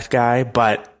contract guy,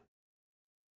 but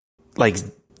like,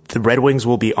 the Red Wings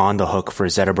will be on the hook for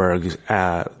Zetterberg's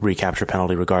recapture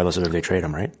penalty regardless of if they trade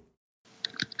him, right?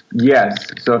 Yes.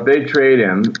 So if they trade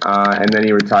him and then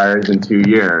he retires in 2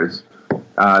 years,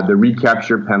 the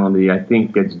recapture penalty, I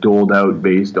think, gets doled out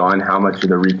based on how much of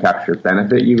the recapture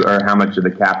benefit or how much of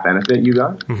the cap benefit you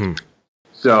got. Mm-hmm.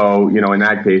 So, in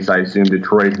that case, I assume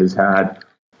Detroit has had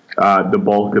the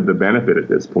bulk of the benefit at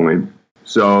this point.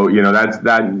 So,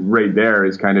 that right there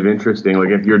is kind of interesting. Like,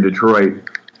 if you're Detroit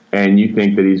and you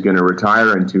think that he's going to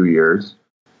retire in 2 years,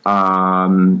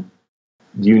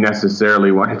 do you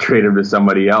necessarily want to trade him to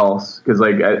somebody else? Because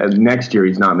next year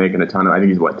he's not making a ton of. I think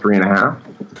he's 3.5.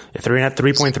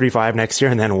 3.35 next year,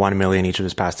 and then $1 million each of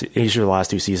the last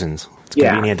 2 seasons. It's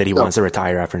convenient that he wants to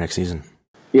retire after next season.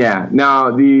 Yeah.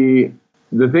 Now the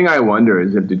thing I wonder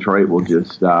is if Detroit will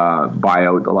just buy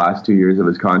out the last 2 years of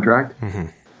his contract,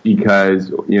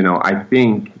 because I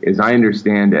think, as I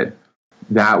understand it,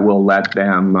 that will let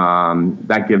them.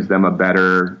 That gives them a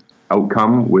better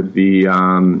outcome with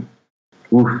the.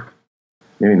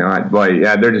 Maybe not. Boy,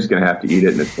 yeah, they're just going to have to eat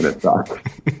it, and it's going to suck.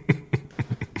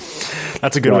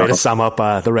 That's a good way to sum up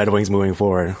the Red Wings moving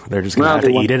forward. They're just going to have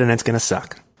to eat it, and it's going to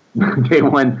suck. They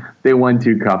won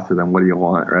 2 cups of them. What do you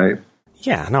want, right?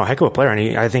 Yeah, no, heck of a player,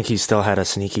 and I think he still had a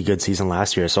sneaky good season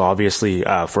last year. So obviously,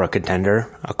 for a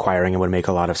contender, acquiring him would make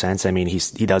a lot of sense. I mean,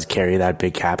 he does carry that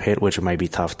big cap hit, which might be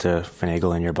tough to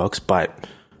finagle in your books, but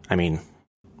I mean,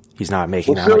 he's not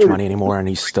making that much money anymore, and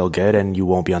he's still good, and you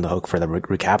won't be on the hook for the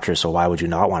recapture. So why would you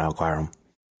not want to acquire him?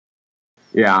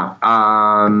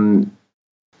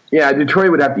 Yeah, Detroit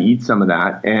would have to eat some of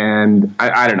that, and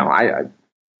I don't know.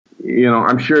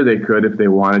 I'm sure they could if they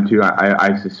wanted to.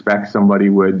 I suspect somebody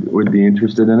would be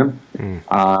interested in him.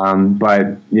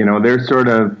 But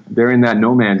they're in that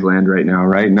no man's land right now,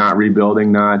 right? Not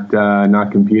rebuilding, not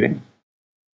competing.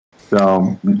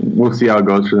 So we'll see how it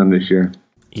goes for them this year.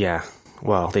 Yeah.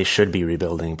 Well, they should be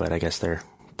rebuilding, but I guess they're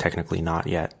technically not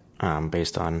yet,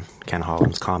 based on Ken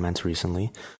Holland's comments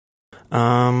recently.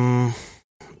 Let's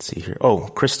see here. Oh,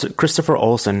 Christopher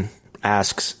Olsen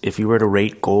asks, if you were to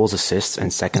rate goals, assists,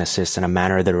 and second assists in a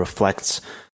manner that reflects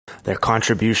their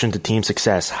contribution to team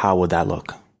success, how would that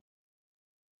look?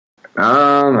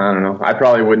 I don't know. I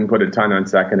probably wouldn't put a ton on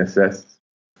second assists.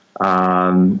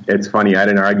 It's funny. I had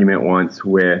an argument once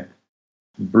with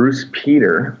Bruce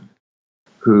Peter,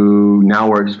 who now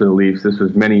works for the Leafs. This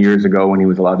was many years ago when he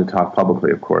was allowed to talk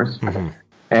publicly, of course. Mm-hmm.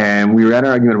 And we had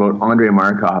an argument about Andrei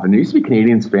Markov. And there used to be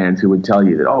Canadiens fans who would tell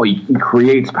you that, he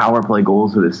creates power play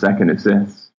goals with his second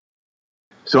assists.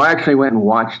 So I actually went and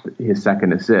watched his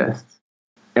second assists.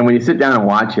 And when you sit down and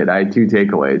watch it, I had 2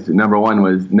 takeaways. Number 1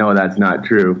 was, no, that's not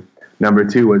true. Number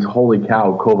 2 was, holy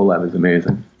cow, Kovalev is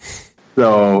amazing.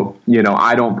 So,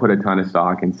 I don't put a ton of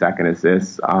stock in second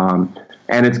assists.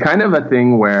 And it's kind of a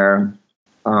thing where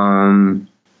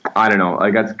I don't know.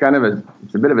 Like that's kind of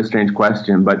it's a bit of a strange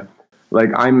question, but like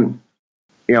I'm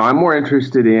more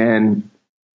interested in,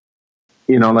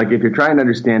 like if you're trying to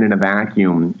understand in a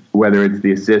vacuum, whether it's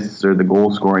the assists or the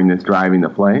goal scoring that's driving the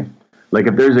play. Like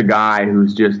if there's a guy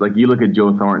who's just like, you look at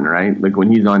Joe Thornton, right? Like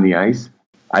when he's on the ice,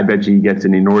 I bet you he gets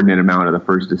an inordinate amount of the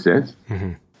first assist,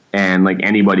 and like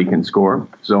anybody can score.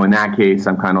 So in that case,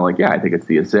 I'm kind of like, yeah, I think it's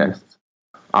the assists.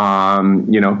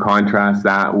 Contrast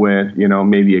that with,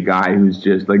 maybe a guy who's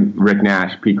just like Rick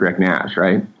Nash, peak Rick Nash,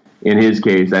 right? In his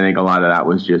case, I think a lot of that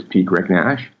was just peak Rick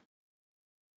Nash.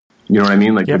 You know what I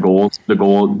mean? Like the goal,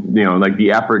 like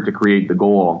the effort to create the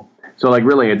goal. So like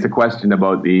really it's a question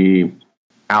about the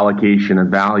allocation of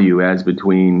value as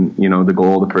between, the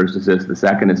goal, the first assist, the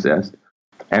second assist.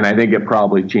 And I think it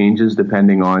probably changes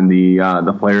depending on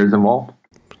the players involved.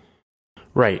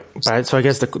 Right. So I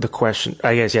guess the question,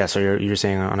 yeah. So you're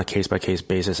saying on a case by case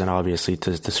basis, and obviously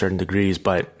to certain degrees.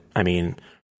 But I mean,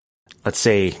 let's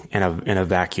say in a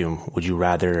vacuum, would you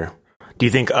rather? Do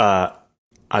you think a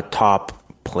top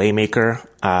playmaker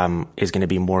is going to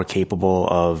be more capable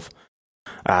of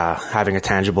having a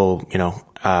tangible,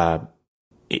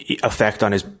 effect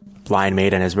on his line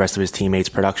mate and his rest of his teammates'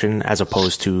 production, as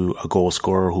opposed to a goal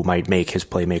scorer who might make his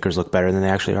playmakers look better than they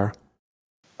actually are?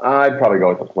 I'd probably go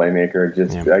with the playmaker.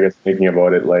 I guess thinking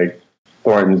about it, like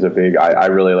Thornton's I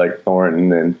really like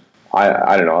Thornton, and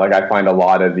I don't know. Like I find a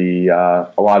lot of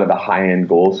the high end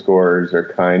goal scorers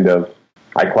are kind of,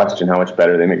 I question how much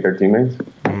better they make their teammates.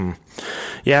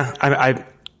 Yeah,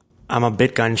 I'm a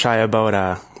bit gun shy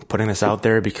about putting this out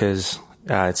there because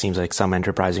it seems like some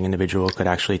enterprising individual could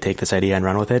actually take this idea and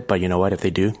run with it. But you know what? If they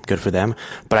do, good for them.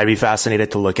 But I'd be fascinated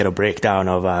to look at a breakdown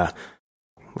of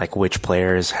like which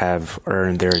players have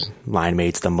earned their line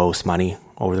mates the most money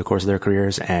over the course of their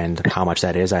careers and how much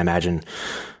that is. I imagine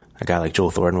a guy like Joe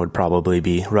Thornton would probably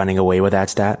be running away with that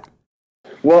stat.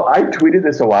 Well, I tweeted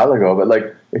this a while ago, but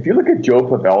like if you look at Joe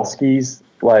Pavelski's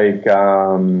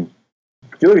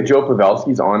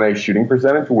on-ice shooting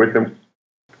percentage with and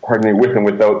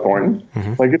without Thornton,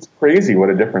 like it's crazy what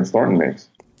a difference Thornton makes.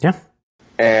 Yeah.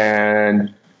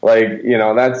 And like,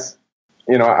 that's,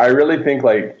 I really think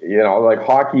like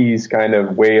hockey's kind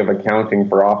of way of accounting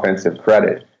for offensive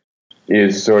credit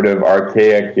is sort of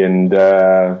archaic and,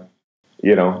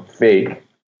 fake.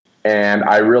 And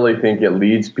I really think it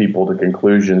leads people to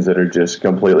conclusions that are just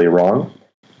completely wrong.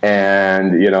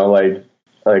 And,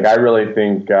 I really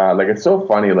think, it's so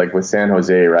funny, like with San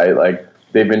Jose, right? Like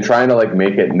they've been trying to like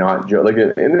make it not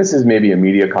and this is maybe a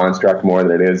media construct more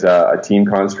than it is a team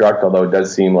construct, although it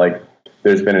does seem like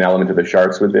there's been an element of the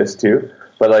Sharks with this too.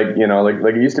 But like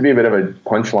it used to be a bit of a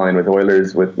punchline with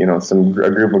Oilers with,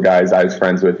 a group of guys I was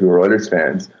friends with who were Oilers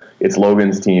fans. It's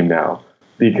Logan's team now,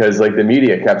 because like the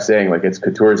media kept saying like it's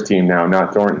Couture's team now,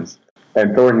 not Thornton's.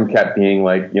 And Thornton kept being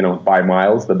like, by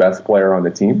miles the best player on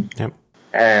the team. Yep.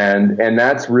 And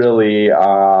that's really,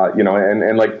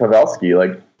 and like Pavelski,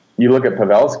 like you look at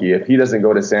Pavelski, if he doesn't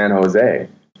go to San Jose,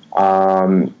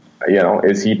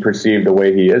 is he perceived the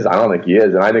way he is? I don't think he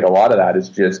is. And I think a lot of that is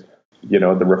just, the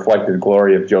reflected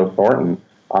glory of Joe Thornton,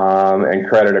 and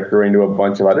credit accruing to a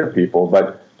bunch of other people.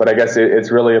 But I guess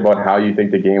it's really about how you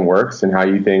think the game works and how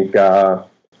you think, the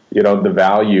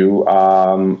value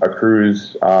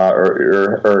accrues,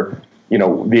 or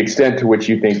the extent to which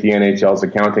you think the NHL's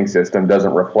accounting system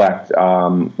doesn't reflect,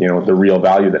 the real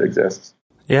value that exists.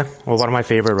 Yeah. Well, one of my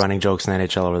favorite running jokes in the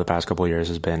NHL over the past couple of years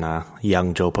has been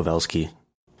young Joe Pavelski,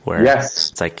 where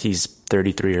it's like he's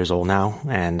 33 years old now,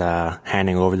 and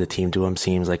handing over the team to him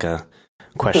seems like a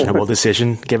questionable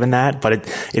decision given that. But it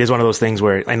is one of those things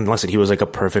where, and listen, he was like a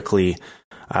perfectly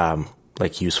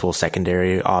useful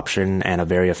secondary option and a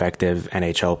very effective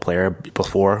NHL player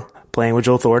before playing with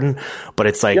Joe Thornton. But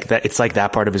it's like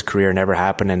that part of his career never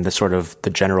happened, and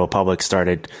the general public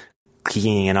started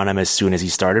keying in on him as soon as he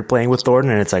started playing with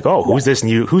Thornton, and it's like, oh, who's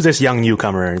this young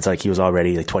newcomer? And it's like he was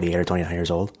already like 28 or 29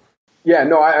 years old. Yeah,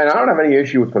 no, I don't have any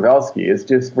issue with Pavelski. It's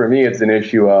just, for me, it's an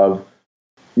issue of,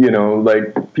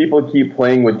 people keep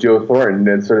playing with Joe Thornton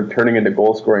and sort of turning into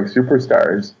goal-scoring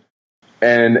superstars.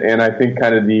 And I think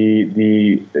kind of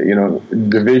the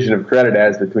division of credit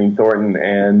as between Thornton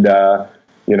and,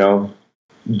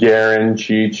 Guerin,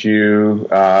 Chichu.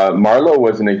 Marleau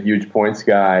wasn't a huge points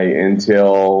guy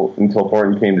until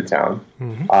Thornton came to town.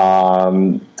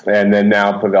 And then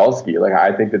now Pavelski. Like,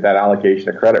 I think that allocation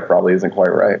of credit probably isn't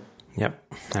quite right. Yep,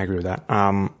 I agree with that.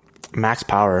 Max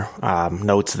Power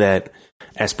notes that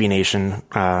SB Nation,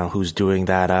 who's doing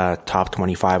that top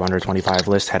 25 under 25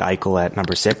 list, had Eichel at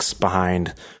number 6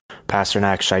 behind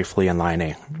Pasternak, Scheifele, and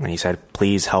Laine. And he said,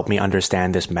 "Please help me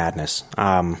understand this madness."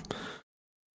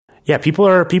 Yeah, people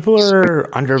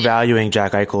are undervaluing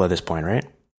Jack Eichel at this point, right?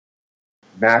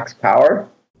 Max Power?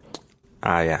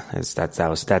 Yeah,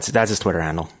 that's his Twitter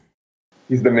handle.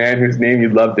 He's the man whose name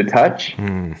you'd love to touch?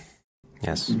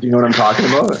 Yes. Do you know what I'm talking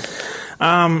about?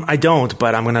 I don't,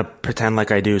 but I'm going to pretend like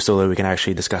I do so that we can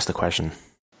actually discuss the question.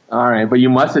 All right, but you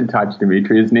mustn't touch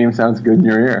Dimitri. His name sounds good in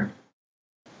your ear.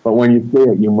 But when you say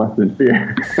it, you mustn't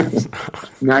fear.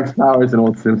 Max Power is an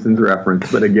old Simpsons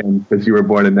reference, but again, because you were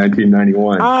born in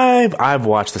 1991. I've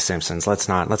watched The Simpsons. Let's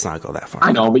not go that far.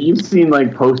 I know, but you've seen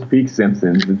like post-peak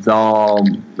Simpsons. It's all,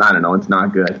 I don't know, it's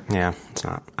not good. Yeah, it's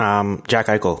not. Jack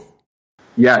Eichel.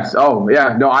 Yes. Oh,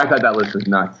 yeah. No, I thought that list was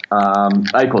nuts.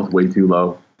 Eichel's way too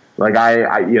low. Like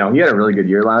I, he had a really good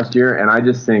year last year, and I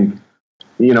just think,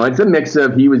 it's a mix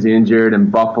of he was injured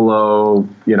and Buffalo,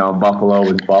 Buffalo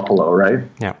was Buffalo, right?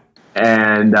 Yeah.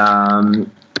 And so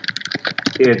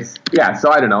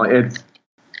I don't know. It's,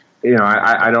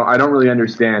 I don't really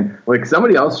understand. Like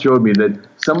somebody else showed me that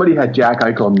somebody had Jack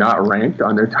Eichel not ranked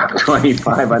on their top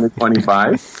 25 under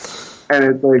 25. And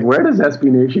it's like, where does SB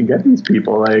Nation get these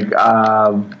people? Like,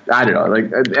 I don't know. Like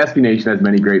SB Nation has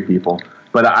many great people.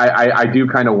 But I do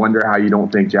kind of wonder how you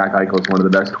don't think Jack Eichel is one of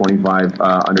the best 25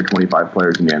 under 25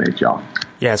 players in the NHL.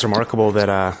 Yeah, it's remarkable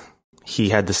that he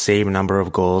had the same number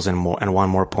of goals and one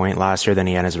more point last year than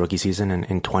he had in his rookie season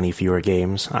in 20 fewer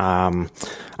games. I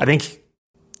think,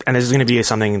 and this is going to be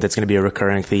something that's going to be a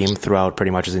recurring theme throughout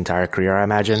pretty much his entire career, I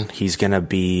imagine. He's going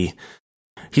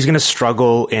to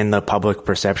struggle in the public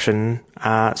perception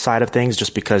side of things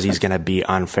just because he's going to be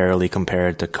unfairly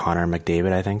compared to Connor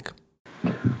McDavid, I think.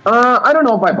 I don't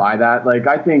know if I buy that. Like,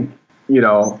 I think,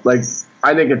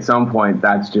 I think at some point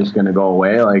that's just going to go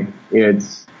away. Like,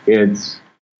 it's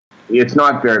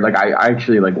not fair. Like, I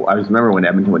actually, I remember when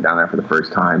Edmonton went down there for the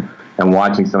first time and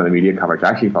watching some of the media coverage, I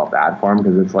actually felt bad for him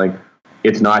because it's like,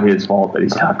 it's not his fault that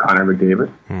he's not Connor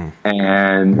McDavid.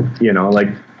 And,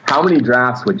 how many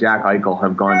drafts would Jack Eichel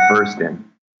have gone first in?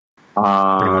 Pretty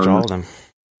much all of them.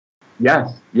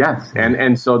 Yes.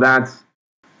 And so that's,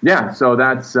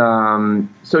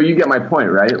 so you get my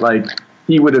point, right? Like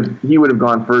he would have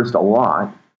gone first a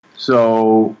lot.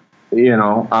 So,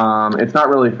 it's not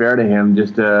really fair to him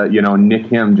just to, nick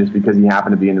him just because he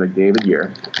happened to be in the McDavid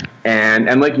year.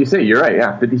 And like you say, you're right.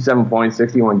 Yeah. 57 points,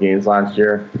 61 games last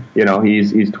year.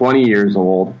 He's 20 years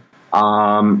old.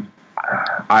 I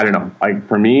don't know. Like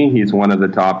for me, he's one of the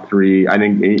top three. I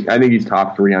think he's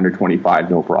top three under 25.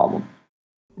 No problem.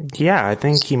 Yeah, I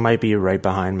think he might be right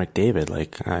behind McDavid.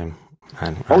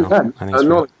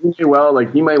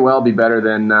 He may well be better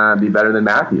than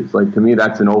Matthews. Like to me,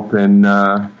 that's an open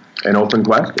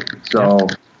question. So,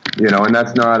 and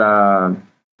that's not a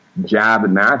jab at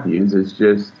Matthews. It's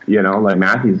just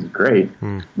Matthews is great,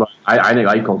 but I think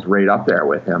Eichel's right up there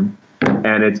with him.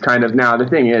 And it's kind of now the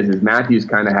thing is Matthews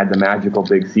kind of had the magical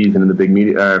big season in the big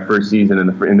media first season in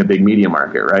the big media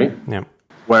market, right? Yeah.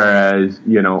 Whereas,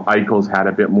 Eichel's had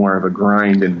a bit more of a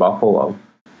grind in Buffalo.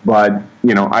 But,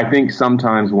 I think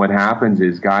sometimes what happens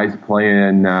is guys play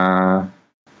on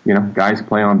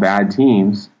bad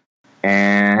teams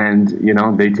and,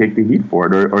 they take the heat for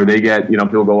it. Or they get,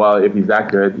 people go, well, if he's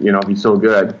that good, if he's so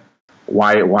good,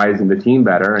 why isn't the team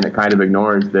better? And it kind of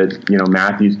ignores that,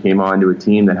 Matthews came on to a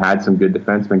team that had some good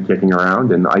defensemen kicking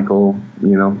around and Eichel,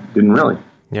 didn't really.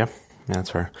 Yeah. Yeah,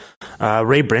 that's fair.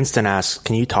 Ray Brinston asks,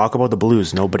 can you talk about the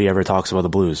Blues? Nobody ever talks about the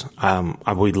Blues.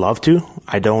 We'd love to.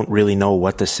 I don't really know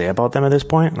what to say about them at this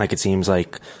point. Like, it seems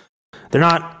like they're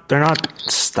not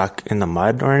stuck in the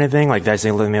mud or anything. Like, that's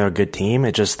they're a good team.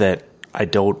 It's just that I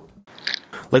don't,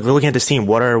 like, looking at this team,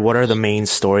 what are the main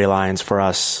storylines for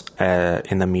us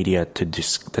in the media to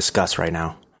discuss right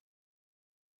now?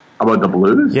 About the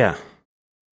Blues? Yeah.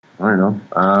 I don't know.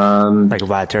 Like,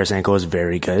 Vlad Tarasenko is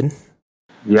very good.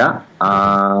 Yeah.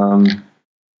 I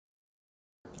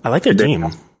like their team.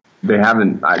 They're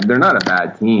not a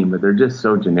bad team, but they're just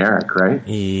so generic, right?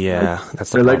 Yeah, that's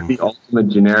the problem. Like the ultimate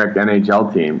generic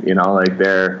NHL team,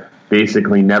 they're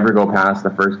basically never go past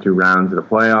the first two rounds of the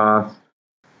playoffs.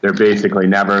 They're basically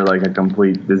never like a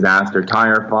complete disaster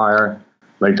tire fire.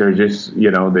 Like they're just,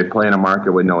 they play in a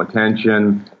market with no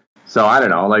attention. So I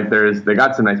don't know, like they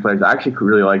got some nice players. I actually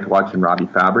really liked watching Robbie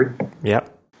Fabry.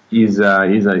 Yep. He's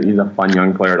a fun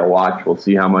young player to watch. We'll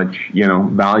see how much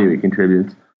value he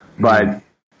contributes. But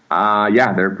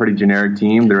they're a pretty generic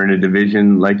team. They're in a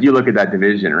division like you look at that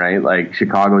division, right? Like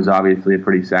Chicago's obviously a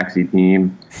pretty sexy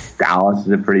team. Dallas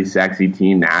is a pretty sexy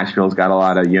team. Nashville's got a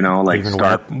lot of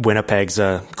even Winnipeg's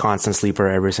a constant sleeper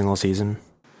every single season.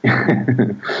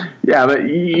 Yeah, but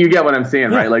you get what I'm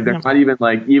saying, right? Like they're not even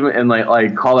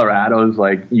like Colorado's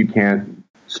like you can't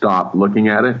stop looking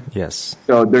at it. Yes.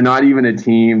 So they're not even a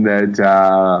team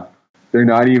that They're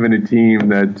not even a team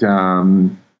that,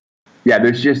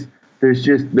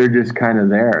 they're just kind of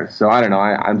there. So I don't know.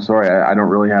 I'm sorry. I don't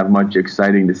really have much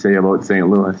exciting to say about St.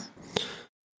 Louis.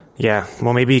 Yeah.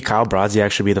 Well, maybe Kyle Brodsky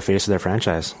actually be the face of their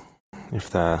franchise.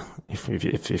 If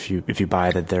you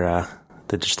buy that they're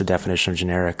just the definition of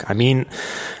generic. I mean,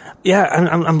 yeah,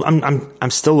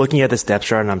 I'm still looking at this depth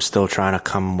chart and I'm still trying to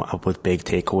come up with big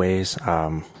takeaways.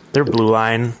 Their blue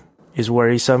line is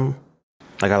worrisome.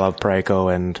 Like, I love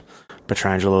Parayko, and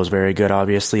Pietrangelo is very good,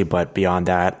 obviously, but beyond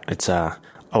that, it's a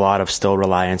lot of still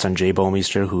reliance on Jay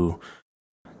Bouwmeester, who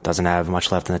doesn't have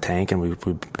much left in the tank, and we've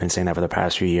been saying that for the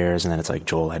past few years. And then it's like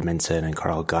Joel Edmondson and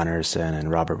Carl Gunnarsson and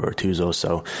Robert Bortuzzo.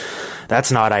 So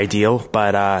that's not ideal.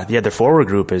 But their forward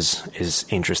group is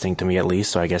interesting to me, at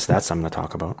least. So I guess that's something to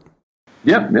talk about.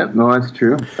 Yep. No, that's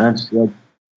true. That's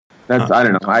I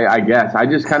don't know. I guess I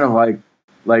just kind of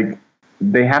like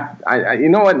they have. You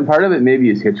know what? Part of it maybe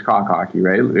is Hitchcock hockey,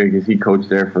 right? Because he coached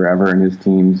there forever, and his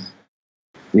teams,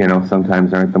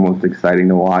 sometimes aren't the most exciting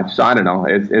to watch. So I don't know.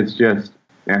 It's just.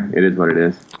 Yeah, it is what it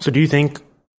is. So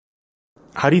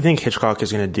how do you think Hitchcock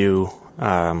is going to do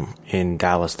in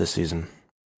Dallas this season?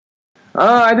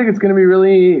 I think it's going to be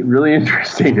really, really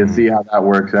interesting to see how that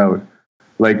works out.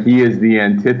 Like, he is the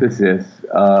antithesis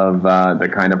of the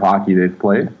kind of hockey they've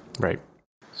played. Right.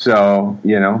 So,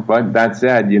 but that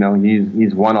said,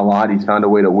 he's won a lot. He's found a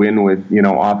way to win with,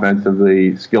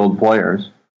 offensively skilled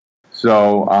players.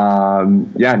 So, I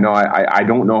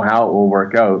don't know how it will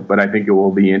work out, but I think it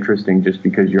will be interesting just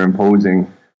because you're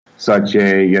imposing such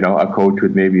a coach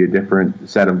with maybe a different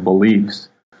set of beliefs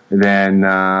than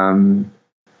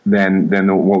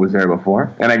what was there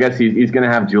before. And I guess he's going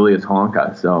to have Julius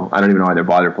Honka, so I don't even know why they're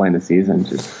bothered playing the season.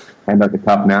 Just hand out the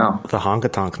cup now. The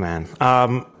Honka-tonk man.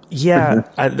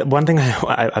 One thing,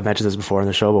 I mentioned this before in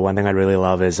the show, but one thing I really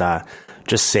love is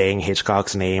just saying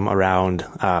Hitchcock's name around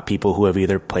people who have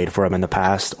either played for him in the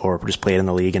past or just played in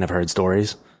the league and have heard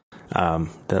stories.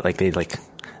 That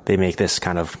they make this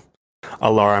kind of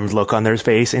alarmed look on their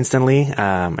face instantly,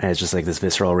 and it's just like this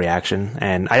visceral reaction.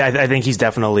 And I think he's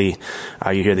definitely.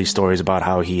 You hear these stories about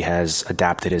how he has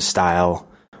adapted his style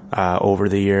over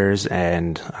the years,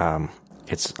 and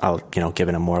it's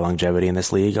given him more longevity in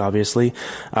this league. Obviously,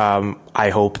 I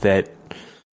hope that.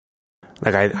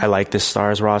 I like this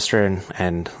Stars roster,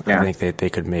 and I think that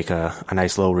they could make a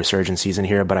nice little resurgence season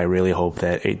here, but I really hope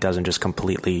that it doesn't just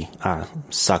completely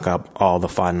suck up all the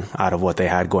fun out of what they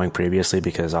had going previously,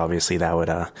 because obviously that would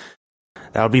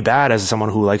be bad as someone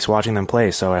who likes watching them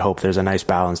play. So I hope there's a nice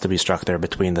balance to be struck there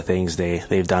between the things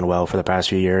they've done well for the past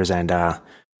few years and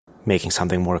making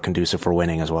something more conducive for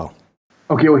winning as well.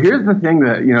 Okay, well, here's the thing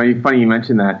that, funny you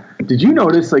mentioned that. Did you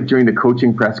notice, during the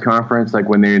coaching press conference,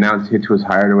 when they announced Hitch was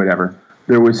hired or whatever,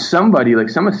 there was somebody,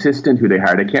 some assistant who they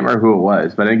hired. I can't remember who it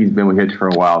was, but I think he's been with Hitch for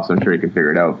a while, so I'm sure he can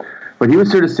figure it out. But he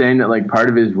was sort of saying that, part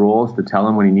of his role is to tell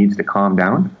him when he needs to calm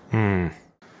down. And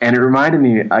it reminded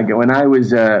me, when I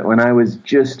was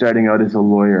just starting out as a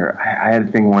lawyer, I had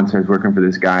a thing once. I was working for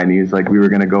this guy, and he was we were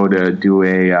going to go to do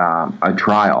a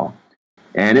trial,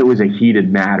 and it was a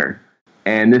heated matter.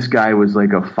 And this guy was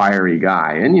a fiery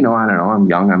guy, and I don't know, I'm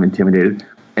young, I'm intimidated.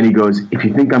 And he goes, if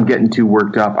you think I'm getting too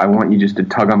worked up, I want you just to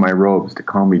tug on my robes to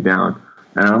calm me down.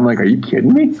 And I'm like, are you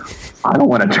kidding me? I don't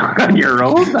want to tug on your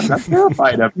robes. I'm not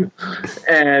terrified of you.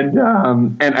 And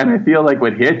I feel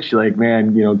with Hitch,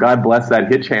 man, God bless that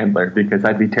Hitch handler, because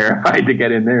I'd be terrified to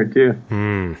get in there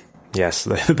too. Yes,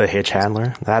 the Hitch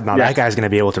handler. That guy's going to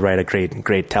be able to write a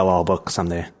great tell-all book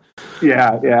someday.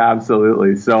 Yeah,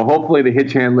 absolutely. So hopefully the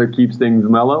Hitch handler keeps things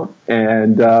mellow,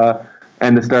 and the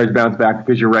Stars bounce back,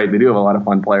 because you're right, they do have a lot of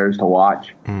fun players to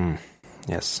watch.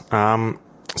 Yes.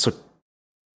 So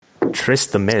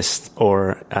Trist the Mist,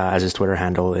 or as his Twitter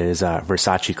handle is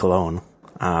Versace Cologne,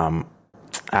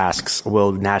 asks,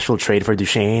 will Nashville trade for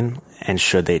Duchesne, and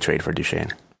should they trade for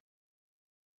Duchesne?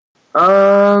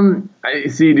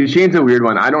 Duchesne's a weird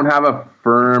one. I don't have a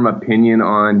firm opinion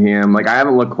on him. I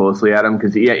haven't looked closely at him,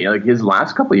 because his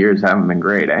last couple of years haven't been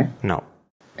great, eh? No.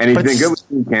 And he's been good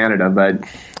with Canada, but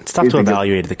it's tough to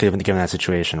evaluate given that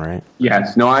situation, right?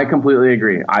 Yes. No, I completely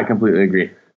agree.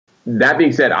 That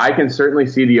being said, I can certainly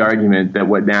see the argument that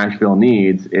what Nashville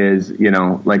needs is,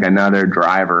 another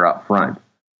driver up front.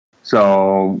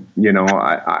 So,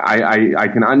 I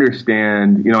can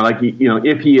understand,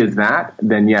 if he is that,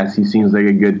 then yes, he seems like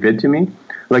a good fit to me.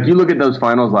 You look at those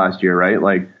finals last year, right?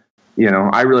 I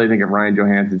really think if Ryan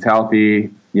Johansson's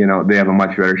healthy, they have a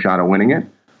much better shot of winning it.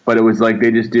 But it was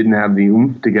they just didn't have the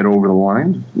oomph to get over the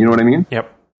line. You know what I mean?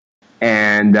 Yep.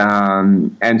 And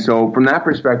so from that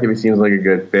perspective, it seems like a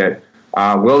good fit.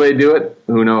 Will they do it?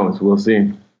 Who knows? We'll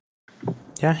see.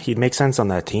 Yeah, he'd make sense on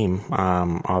that team.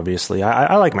 Obviously,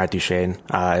 I like Matt Duchene.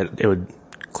 It would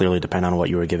clearly depend on what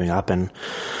you were giving up, and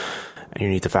you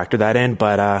need to factor that in.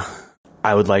 But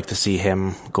I would like to see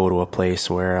him go to a place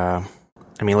where,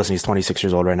 listen, he's 26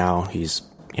 years old right now. He's,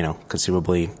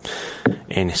 conceivably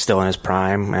still in his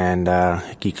prime, and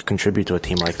he could contribute to a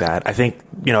team like that. I think,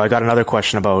 I got another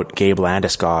question about Gabe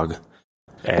Landeskog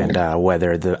and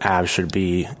whether the Avs should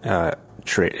be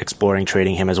exploring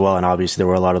trading him as well. And obviously there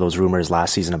were a lot of those rumors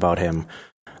last season about him.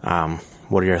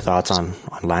 What are your thoughts on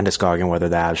Landeskog and whether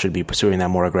the Avs should be pursuing that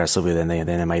more aggressively than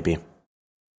they might be?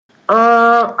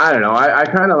 I don't know. I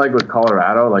kind of like with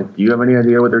Colorado. Like, do you have any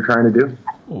idea what they're trying to do?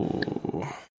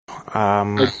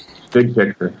 Big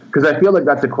picture. Because I feel like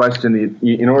that's a question that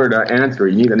in order to answer,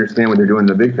 you need to understand what they're doing in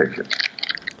the big picture.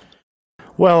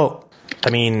 Well,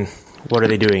 what are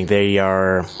they doing? They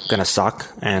are going to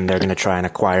suck, and they're going to try and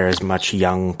acquire as much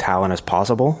young talent as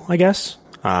possible, I guess.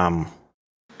 When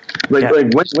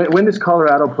does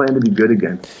Colorado plan to be good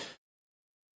again?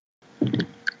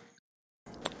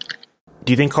 Do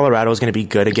you think Colorado is going to be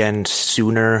good again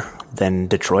sooner than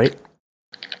Detroit?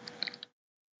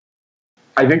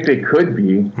 I think they could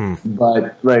be,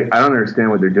 but I don't understand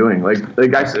what they're doing.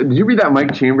 Did you read that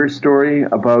Mike Chambers story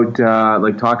about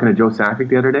talking to Joe Sakic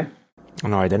the other day?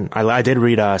 No, I didn't. I did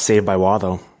read Saved by Waugh,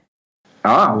 though.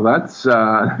 Oh, that's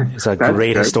it's a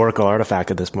great historical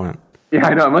artifact at this point. Yeah,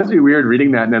 I know. It must be weird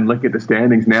reading that and then looking at the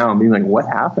standings now and being like, what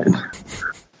happened?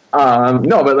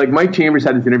 No, but Mike Chambers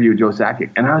had this interview with Joe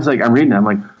Sakic, and I was I'm reading that. I'm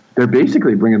like, they're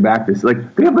basically bringing back this. They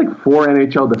have 4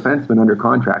 NHL defensemen under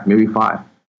contract, maybe 5.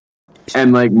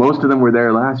 And most of them were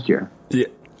there last year. Yeah,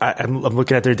 I'm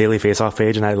looking at their daily faceoff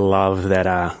page, and I love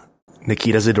that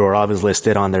Nikita Zadorov is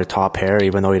listed on their top pair,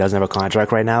 even though he doesn't have a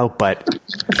contract right now. But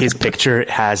his picture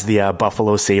has the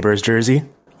Buffalo Sabres jersey,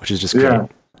 which is just great. Yeah.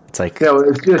 It's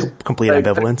it's just complete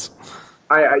ambivalence.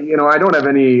 I don't have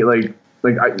any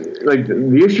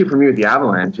the issue for me with the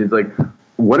Avalanche is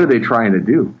what are they trying to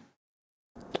do,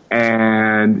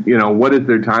 and what is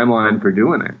their timeline for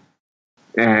doing it.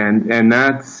 And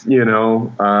that's, that's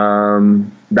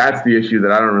the issue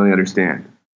that I don't really understand.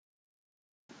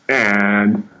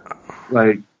 And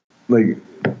I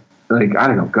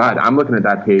don't know, God, I'm looking at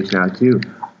that page now too.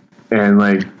 And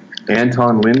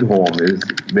Anton Lindholm and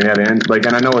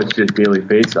I know it's just daily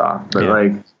faceoff,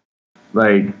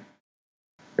 but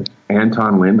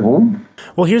Anton Lindholm?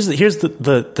 Well, here's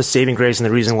the saving grace, and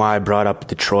the reason why I brought up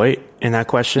Detroit in that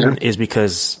question is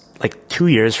because 2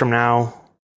 years from now,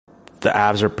 the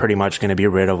Avs are pretty much going to be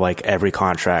rid of every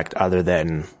contract other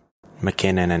than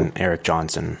McKinnon and Eric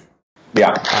Johnson.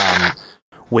 Yeah.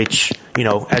 Which,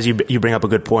 as you bring up a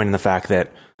good point in the fact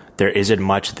that there isn't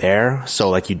much there.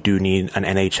 So you do need an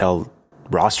NHL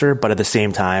roster, but at the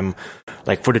same time,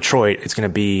 for Detroit, it's going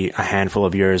to be a handful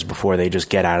of years before they just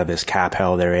get out of this cap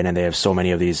hell they're in, and they have so many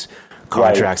of these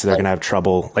contracts that they're going to have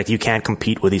trouble. You can't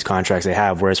compete with these contracts they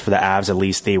have, whereas for the Avs, at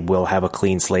least they will have a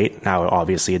clean slate. Now,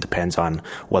 obviously, it depends on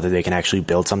whether they can actually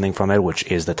build something from it, which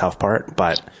is the tough part.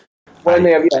 But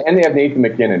they have Nathan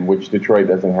McKinnon, which Detroit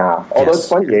doesn't have. Although it's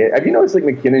funny, have you noticed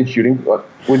McKinnon shooting? Was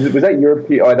that your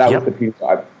P? Oh, that was the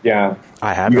P5. Yeah,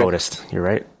 I have noticed. You're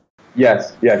right.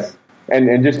 Yes.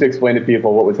 And just to explain to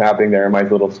people what was happening there in my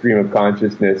little stream of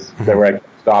consciousness that were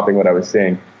stopping what I was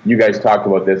saying. You guys talked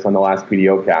about this on the last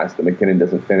PDO cast that McKinnon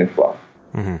doesn't finish well.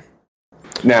 Mm-hmm.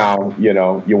 Now,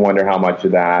 you wonder how much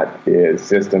of that is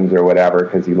systems or whatever,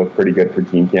 because he looked pretty good for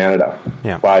Team Canada.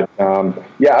 Yeah. But,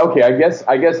 okay, I guess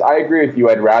I agree with you.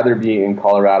 I'd rather be in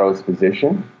Colorado's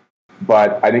position,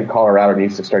 but I think Colorado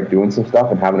needs to start doing some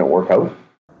stuff and having it work out.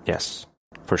 Yes,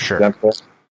 for sure.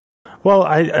 Well,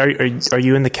 are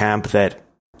you in the camp that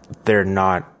they're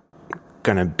not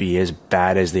going to be as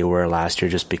bad as they were last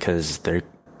year just because their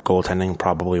goaltending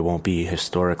probably won't be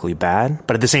historically bad?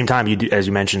 But at the same time, as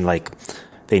you mentioned,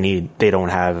 they don't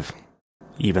have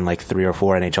even 3 or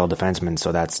 4 NHL defensemen,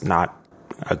 so that's not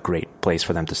a great place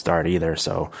for them to start either.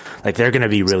 So they're going to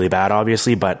be really bad,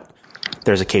 obviously, but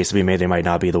there's a case to be made they might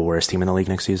not be the worst team in the league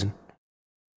next season.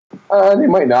 They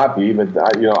might not be, but they're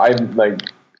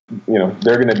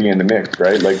going to be in the mix,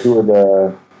 right? Who are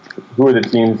the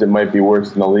teams that might be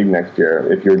worse in the league next year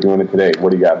if you're doing it today?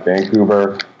 What do you got?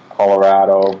 Vancouver,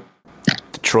 Colorado,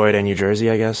 Detroit, and New Jersey,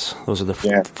 I guess. Those are the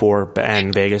 4,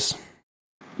 and Vegas.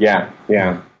 Yeah.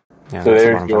 So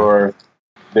there's your,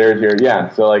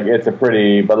 So it's a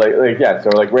pretty, but so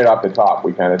right off the top,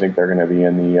 we kind of think they're going to be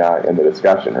in the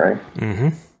discussion, right? Mm-hmm.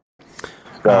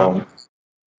 So.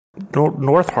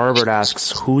 North Harvard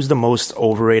asks, who's the most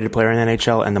overrated player in the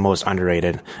NHL and the most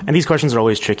underrated? And these questions are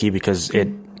always tricky because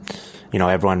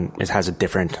everyone has a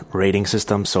different rating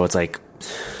system. So it's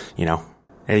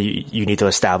You need to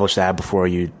establish that before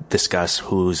you discuss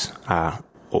who's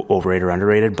overrated or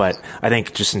underrated. But I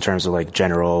think just in terms of like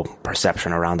general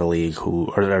perception around the league,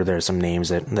 are there some names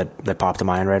that pop to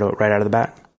mind right out of the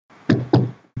bat?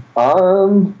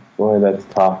 Boy, that's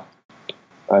tough.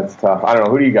 That's tough. I don't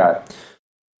know. Who do you got?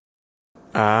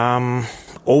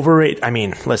 Overrated. I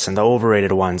mean, listen, the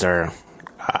overrated ones are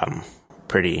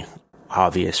pretty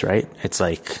obvious, right? It's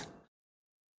like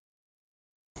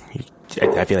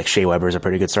I feel like Shea Weber is a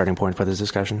pretty good starting point for this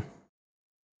discussion.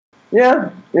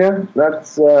 Yeah,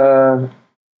 that's I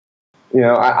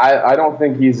don't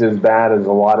think he's as bad as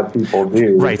a lot of people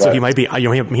do. Right, so he might be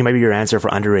he might be your answer for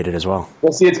underrated as well.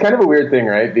 Well, see, it's kind of a weird thing,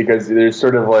 right? Because there's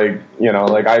sort of like,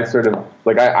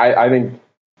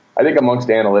 I think amongst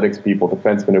analytics people,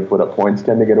 defensemen who put up points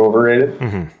tend to get overrated.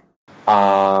 Mm-hmm.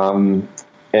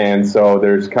 And so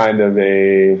there's kind of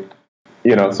a,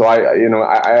 so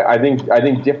I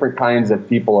think different kinds of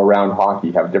people around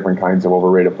hockey have different kinds of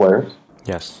overrated players.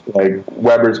 Yes. Like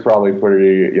Weber's probably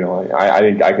pretty, I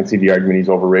think I can see the argument he's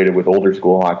overrated with older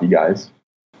school hockey guys.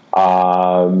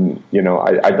 I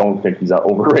don't think he's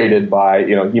overrated by,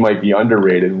 he might be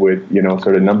underrated with,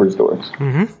 sort of number stores.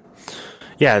 Mm-hmm.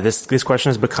 Yeah, this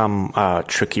question has become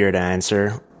trickier to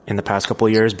answer in the past couple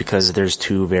of years because there's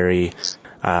two very,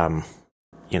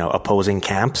 opposing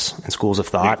camps and schools of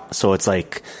thought. So it's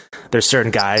like there's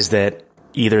certain guys that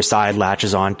either side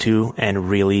latches onto and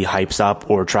really hypes up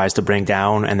or tries to bring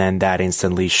down, and then that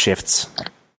instantly shifts,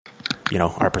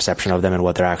 our perception of them and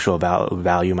what their actual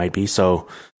value might be. So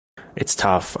it's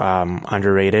tough.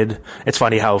 Underrated. It's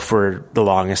funny how for the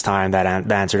longest time that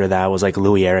the answer to that was like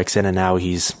Louis Eriksson, and now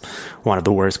he's one of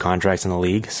the worst contracts in the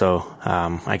league. So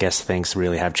I guess things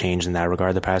really have changed in that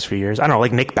regard the past few years. I don't know,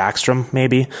 like Nick Backstrom,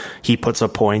 maybe. He puts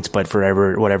up points, but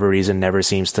for whatever reason never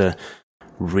seems to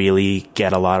really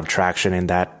get a lot of traction in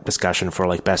that discussion for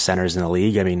like best centers in the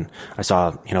league. I mean, I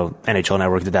saw, NHL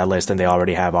Network did that list and they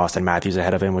already have Austin Matthews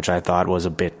ahead of him, which I thought was a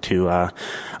bit too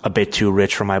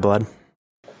rich for my blood.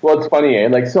 Well, it's funny,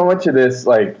 like so much of this,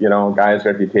 like, guys'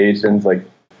 reputations, like,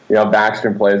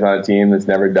 Backstrom plays on a team that's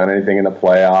never done anything in the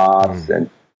playoffs,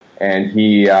 and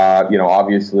he,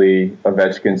 obviously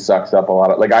Ovechkin sucks up a lot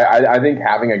of, like, I think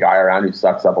having a guy around who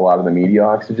sucks up a lot of the media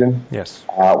oxygen, yes,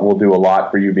 will do a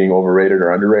lot for you being overrated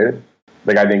or underrated.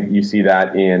 Like, I think you see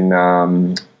that in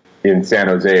San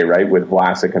Jose, right, with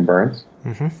Vlasic and Burns.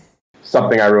 Mm-hmm.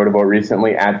 Something I wrote about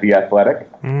recently at The Athletic.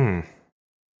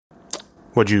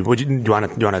 Do you want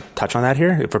to touch on that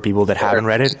here for people that haven't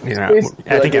read it?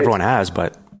 I think everyone has,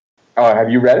 but. Oh, have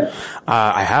you read it?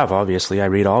 I have, obviously. I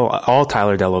read all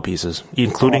Tyler Dellow pieces,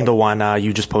 including the one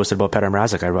you just posted about Petr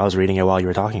Mrazek. I was reading it while you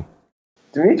were talking.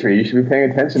 Dimitri, you should be paying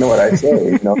attention to what I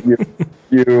say. I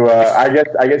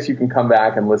guess you can come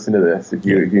back and listen to this if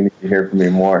you need to hear from me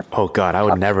more. Oh God, I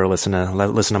would never listen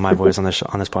to my voice on this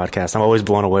podcast. I'm always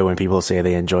blown away when people say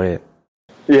they enjoy it.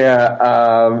 Yeah.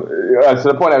 So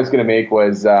the point I was going to make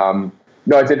was,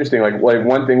 it's interesting. Like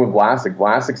one thing with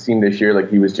Vlasic seemed this year like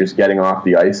he was just getting off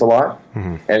the ice a lot.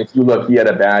 Mm-hmm. And if you look, he had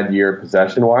a bad year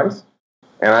possession-wise.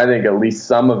 And I think at least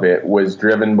some of it was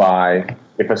driven by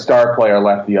if a star player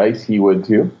left the ice, he would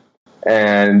too.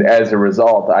 And as a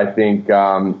result, I think,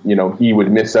 he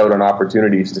would miss out on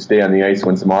opportunities to stay on the ice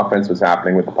when some offense was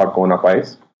happening with the puck going up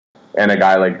ice. And a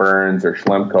guy like Burns or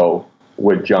Schlemko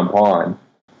would jump on.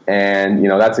 And,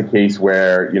 that's a case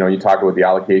where, you talk about the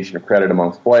allocation of credit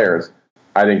amongst players.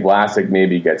 I think Vlasic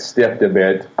maybe gets stiffed a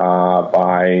bit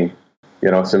by,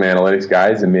 some analytics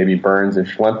guys, and maybe Burns and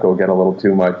Schlemko get a little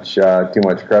too much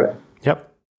credit.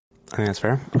 Yep. I think that's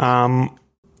fair.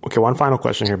 Okay, one final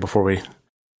question here before we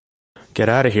get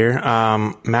out of here.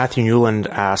 Matthew Newland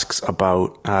asks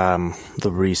about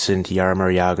the recent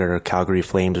Jaromir Jagr Calgary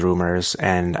Flames rumors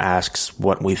and asks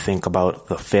what we think about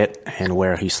the fit and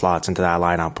where he slots into that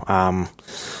lineup.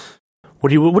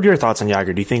 What are your thoughts on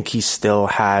Jagr? Do you think he still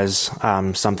has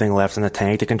something left in the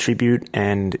tank to contribute?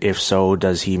 And if so,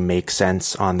 does he make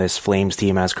sense on this Flames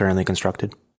team as currently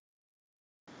constructed?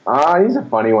 He's a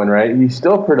funny one, right? He's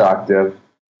still productive.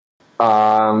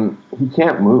 He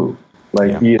can't move.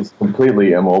 He is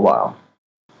completely immobile.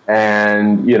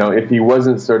 And, if he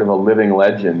wasn't sort of a living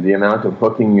legend, the amount of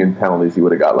hooking and penalties he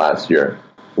would have got last year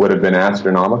would have been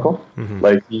astronomical. Mm-hmm.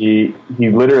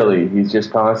 He's just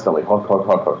constantly hook.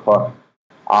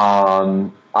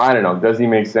 I don't know. Does he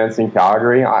make sense in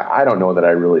Calgary? I don't know that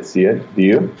I really see it. Do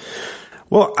you?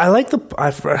 Well, I like a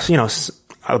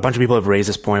bunch of people have raised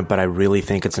this point, but I really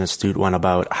think it's an astute one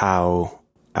about how,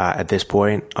 at this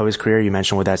point of his career, you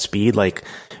mentioned with that speed,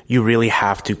 you really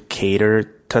have to cater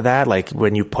to that.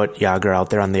 When you put Jagr out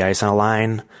there on the ice on a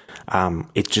line,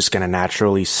 it's just going to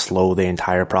naturally slow the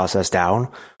entire process down.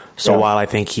 So while I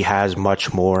think he has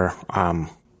much more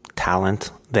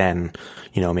talent than,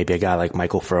 maybe a guy like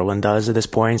Michael Ferland does at this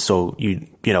point. So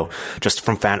just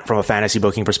from a fantasy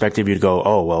booking perspective, you'd go,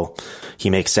 oh, well, he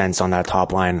makes sense on that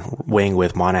top line wing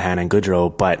with Monahan and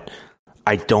Goodrow, but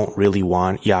I don't really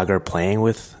want Jágr playing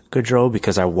with Goodrow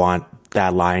because I want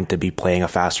that line to be playing a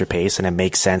faster pace. And it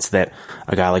makes sense that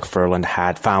a guy like Ferland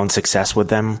had found success with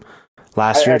them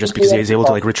last year just because he was able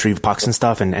to retrieve pucks and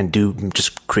stuff and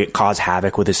cause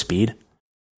havoc with his speed.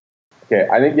 Okay,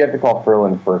 I think you have to call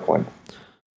Ferland Ferkland.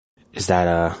 Is that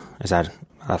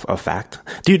a fact?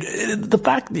 Dude, the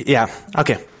fact, yeah,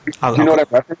 okay. Do you know what I'm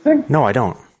referencing? No, I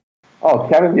don't. Oh,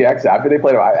 Kevin Bieksa, after they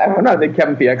played, I'm not a big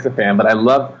Kevin Bieksa fan, but I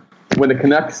love when the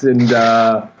Canucks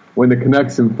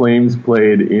and Flames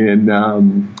played in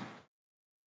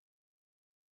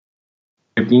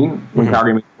 15 when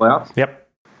Calgary made the playoffs. Yep.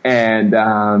 And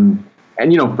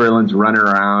Ferland's running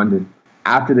around, and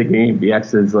after the game,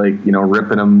 Bieksa's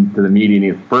ripping him to the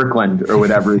media, Ferkland or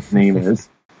whatever his name is.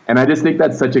 And I just think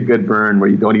that's such a good burn where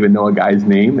you don't even know a guy's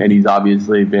name, and he's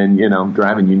obviously been,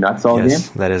 driving you nuts all game. Yes,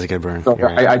 that is a good burn. So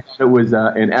I thought it was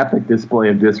an epic display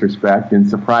of disrespect and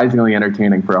surprisingly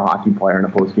entertaining for a hockey player in a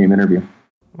post-game interview.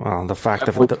 Well, the fact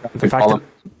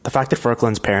that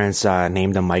Ferkland's parents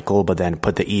named him Michael, but then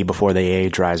put the E before the A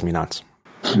drives me nuts.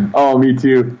 Oh, me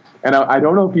too. And I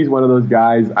don't know if he's one of those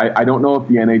guys. I don't know if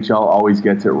the NHL always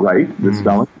gets it right, the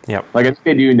spelling. Yep. I think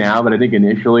they do now, but I think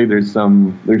initially there's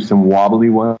some wobbly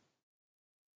ones.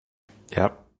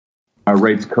 Yep.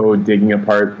 Writes code digging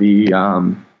apart the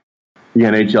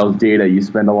NHL's data. You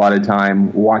spend a lot of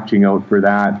time watching out for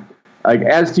that.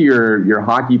 As to your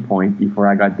hockey point, before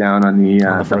I got down on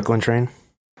the Ferkland train.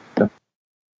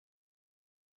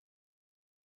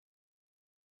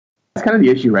 That's kind of the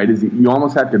issue, right? Is you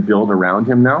almost have to build around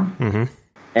him now,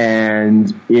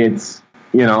 and it's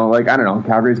I don't know.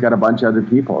 Calgary's got a bunch of other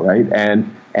people, right?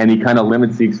 And he kind of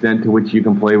limits the extent to which you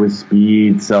can play with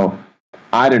speed. So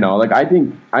I don't know. I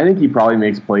think he probably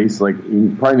makes place.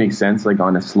 He probably makes sense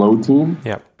on a slow team.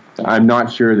 Yep. I'm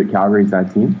not sure that Calgary's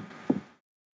that team.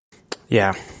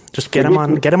 Yeah. Just get him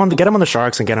on the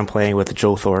Sharks and get him playing with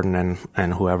Joe Thornton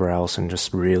and whoever else, and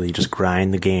just really just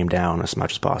grind the game down as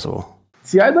much as possible.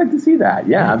 See, I'd like to see that.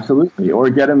 Yeah, absolutely. Or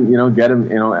get him.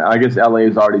 I guess LA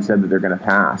has already said that they're going to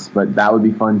pass, but that would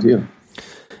be fun too.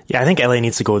 Yeah, I think LA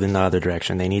needs to go in the other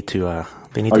direction. They need to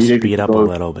speed up a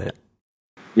little bit.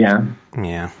 Yeah.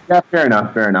 Yeah. Yeah. Fair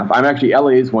enough. I'm actually LA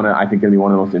is I think going to be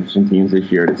one of the most interesting teams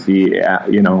this year to see.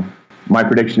 My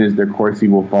prediction is their Corsi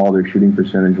will fall, their shooting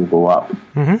percentage will go up.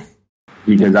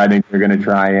 Because I think they're going to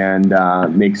try and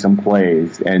make some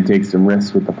plays and take some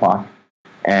risks with the puck.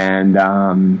 And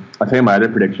I'll tell you my other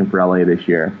prediction for LA this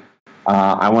year.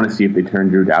 I want to see if they turn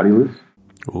Drew Doughty loose.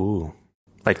 Ooh.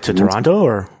 To Toronto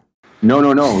or? No.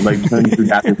 Turn Drew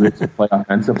Doughty loose to play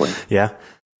offensively. Yeah.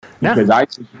 Because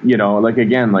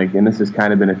and this has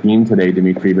kind of been a theme today,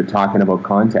 Dimitri, but talking about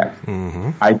context.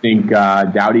 I think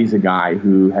Doughty's a guy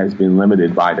who has been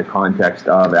limited by the context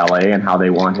of LA and how they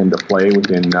want him to play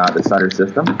within the Sutter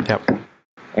system. Yep.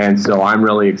 And so I'm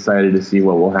really excited to see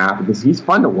what will happen because he's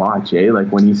fun to watch,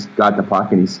 when he's got the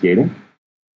puck and he's skating.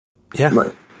 Yeah.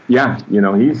 But, yeah,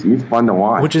 he's fun to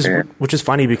watch. Which is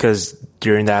funny because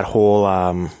during that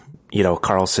whole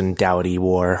Carlson Doughty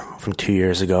war from 2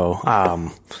 years ago,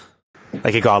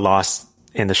 it got lost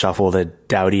in the shuffle that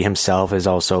Doughty himself is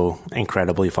also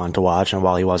incredibly fun to watch, and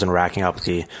while he wasn't racking up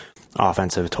the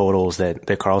offensive totals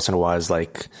that Carlson was,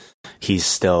 he's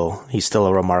still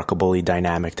a remarkably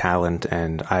dynamic talent,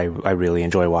 and I really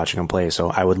enjoy watching him play. So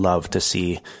I would love to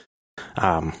see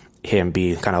him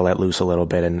be kind of let loose a little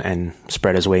bit and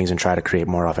spread his wings and try to create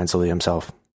more offensively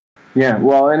himself. Yeah,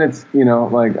 well, and it's,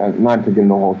 not to get into the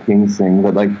whole Kings thing,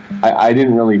 but I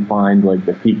didn't really find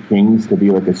the peak Kings to be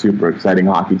a super exciting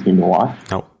hockey team to watch.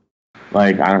 Nope.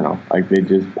 I don't know, they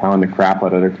just pound the crap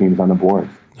out of other teams on the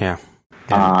boards. Yeah.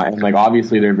 And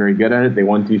obviously they're very good at it. They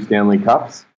won 2 Stanley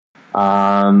Cups.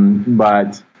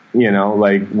 But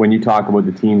when you talk about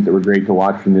the teams that were great to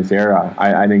watch from this era,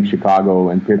 I think Chicago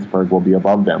and Pittsburgh will be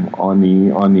above them on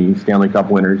the Stanley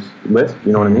Cup winners list.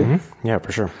 You know what I mean? Yeah,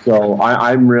 for sure. So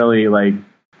I'm really I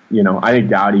think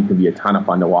Doughty could be a ton of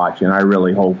fun to watch, and I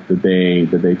really hope that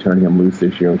they turn him loose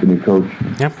this year with the new coach.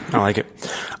 Yeah, I like it.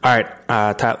 All right,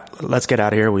 let's get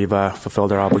out of here. We've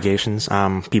fulfilled our obligations.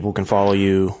 People can follow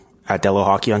you at Dello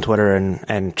Hockey on Twitter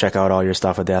and check out all your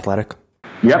stuff at The Athletic.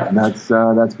 Yep, that's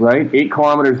right. 8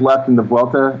 kilometers left in the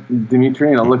Vuelta,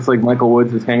 Dimitri, and it looks like Michael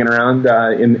Woods is hanging around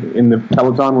in the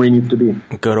peloton where he needs to be.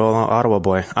 Good old Ottawa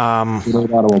boy. Good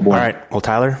old Ottawa boy. All right. Well,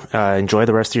 Tyler, enjoy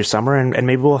the rest of your summer, and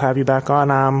maybe we'll have you back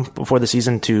on before the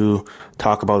season to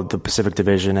talk about the Pacific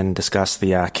Division and discuss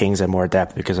the Kings in more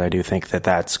depth, because I do think that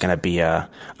that's going to be a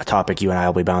topic you and I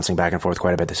will be bouncing back and forth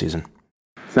quite a bit this season.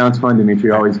 Sounds fun, Dimitri.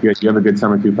 Always good. You have a good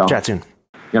summer too, pal. Chat soon.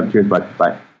 Yep. Cheers, bud.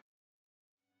 Bye.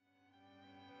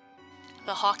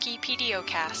 The Hockey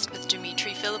PDOcast with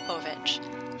Dimitri Filipovic.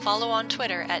 Follow on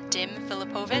Twitter at Dim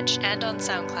Filipovic and on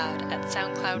SoundCloud at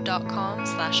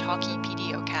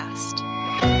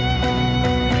soundcloud.com/hockeypdocast.